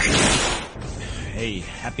Network. Hey,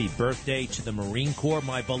 happy birthday to the Marine Corps,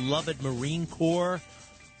 my beloved Marine Corps.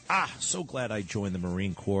 So glad I joined the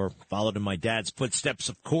Marine Corps. Followed in my dad's footsteps,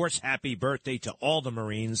 of course. Happy birthday to all the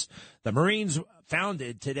Marines. The Marines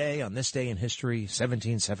founded today, on this day in history,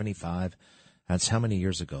 1775. That's how many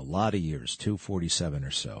years ago? A lot of years, 247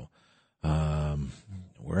 or so.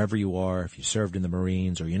 Wherever you are, if you served in the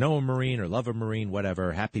Marines or you know a Marine or love a Marine,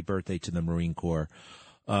 whatever, happy birthday to the Marine Corps.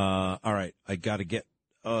 All right, I got to get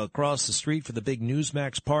across the street for the big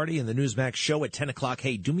Newsmax party and the Newsmax show at 10 o'clock.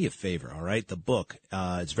 Hey, do me a favor, all right? The book,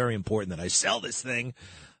 it's very important that I sell this thing.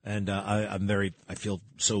 And I feel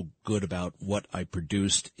so good about what I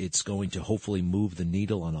produced. It's going to hopefully move the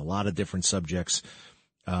needle on a lot of different subjects.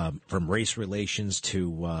 From race relations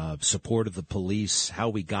to support of the police, how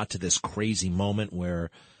we got to this crazy moment where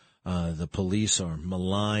the police are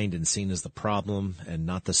maligned and seen as the problem and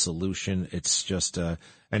not the solution. It's just,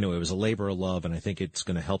 anyway, it was a labor of love, and I think it's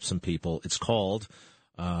going to help some people. It's called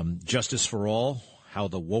Justice for All, How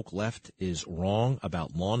the Woke Left is Wrong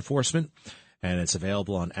About Law Enforcement, and it's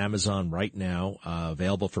available on Amazon right now,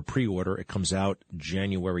 available for pre-order. It comes out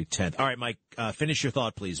January 10th. All right, Mike, finish your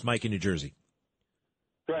thought, please. Mike in New Jersey.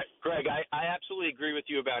 Greg, I absolutely agree with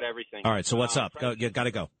you about everything. All right, so what's up? You got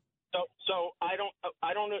to go. So I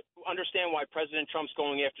don't understand why President Trump's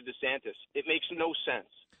going after DeSantis. It makes no sense.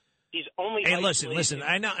 He's only. Hey, listen.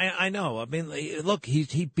 I know. I mean, look,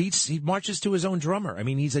 he marches to his own drummer. I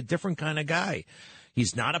mean, he's a different kind of guy.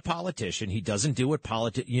 He's not a politician. He doesn't do what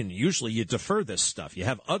usually you defer this stuff. You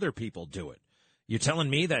have other people do it. You're telling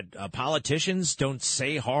me that politicians don't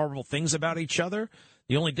say horrible things about each other?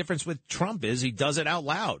 The only difference with Trump is he does it out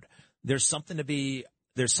loud. There's something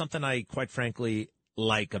I quite frankly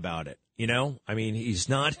like about it. You know, I mean, he's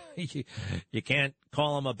not, you can't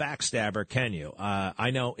call him a backstabber, can you?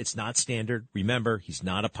 I know it's not standard. Remember, he's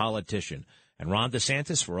not a politician. And Ron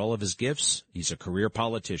DeSantis, for all of his gifts, he's a career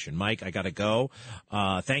politician. Mike, I got to go.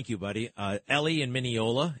 Thank you, buddy. Ellie in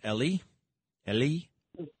Mineola. Ellie?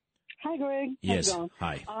 Hi, Greg. Yes.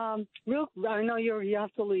 Hi. I know you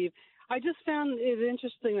have to leave. I just found it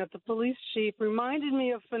interesting that the police chief reminded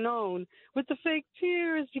me of Fanone with the fake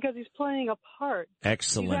tears because he's playing a part.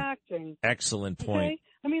 Excellent. He's acting. Excellent point. Okay?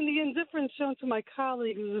 I mean, the indifference shown to my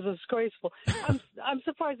colleagues is disgraceful. I'm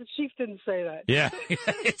surprised the chief didn't say that. Yeah,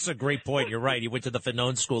 it's a great point. You're right. He went to the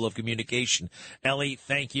Fanone School of Communication. Ellie,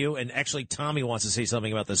 thank you. And actually, Tommy wants to say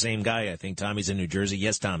something about the same guy. I think Tommy's in New Jersey.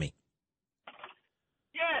 Yes, Tommy.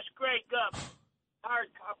 Yes, Greg. Hard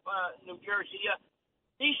New Jersey.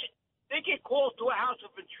 They get calls to a house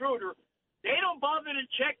of intruder. They don't bother to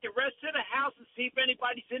check the rest of the house and see if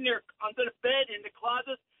anybody's in there under the bed, in the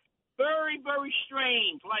closet. Very, very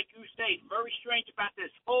strange, like you say. Very strange about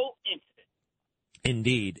this whole incident.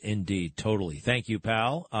 Indeed. Totally. Thank you,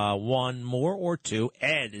 pal. One more or two.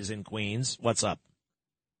 Ed is in Queens. What's up?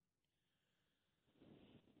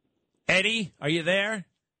 Eddie, are you there?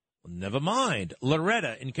 Well, never mind.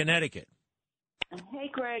 Loretta in Connecticut. Hey,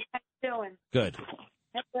 Greg. How you doing? Good.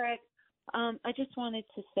 Hey, Greg. I just wanted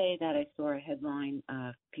to say that I saw a headline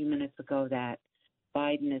a few minutes ago that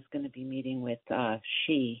Biden is going to be meeting with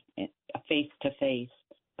Xi face-to-face,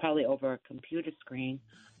 probably over a computer screen.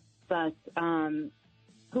 But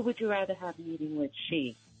who would you rather have meeting with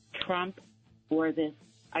Xi, Trump or this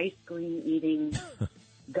ice cream eating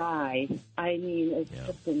guy? I mean, it's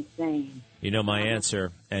just insane. You know my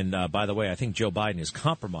answer. And by the way, I think Joe Biden is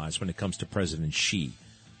compromised when it comes to President Xi.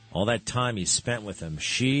 All that time he spent with him.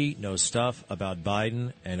 She knows stuff about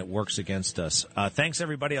Biden, and it works against us. Thanks,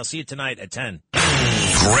 everybody. I'll see you tonight at 10.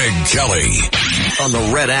 Greg Kelly on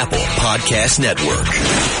the Red Apple Podcast Network.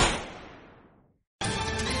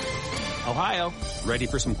 Ohio, ready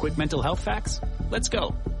for some quick mental health facts? Let's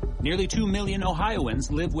go. Nearly 2 million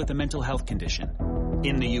Ohioans live with a mental health condition.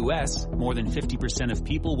 In the U.S., more than 50% of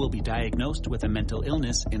people will be diagnosed with a mental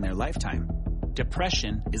illness in their lifetime.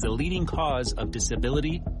 Depression is a leading cause of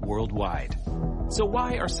disability worldwide. So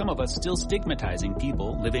why are some of us still stigmatizing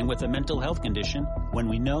people living with a mental health condition when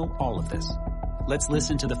we know all of this? Let's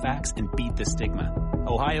listen to the facts and beat the stigma.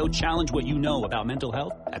 Ohio, challenge what you know about mental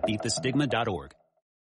health at beatthestigma.org.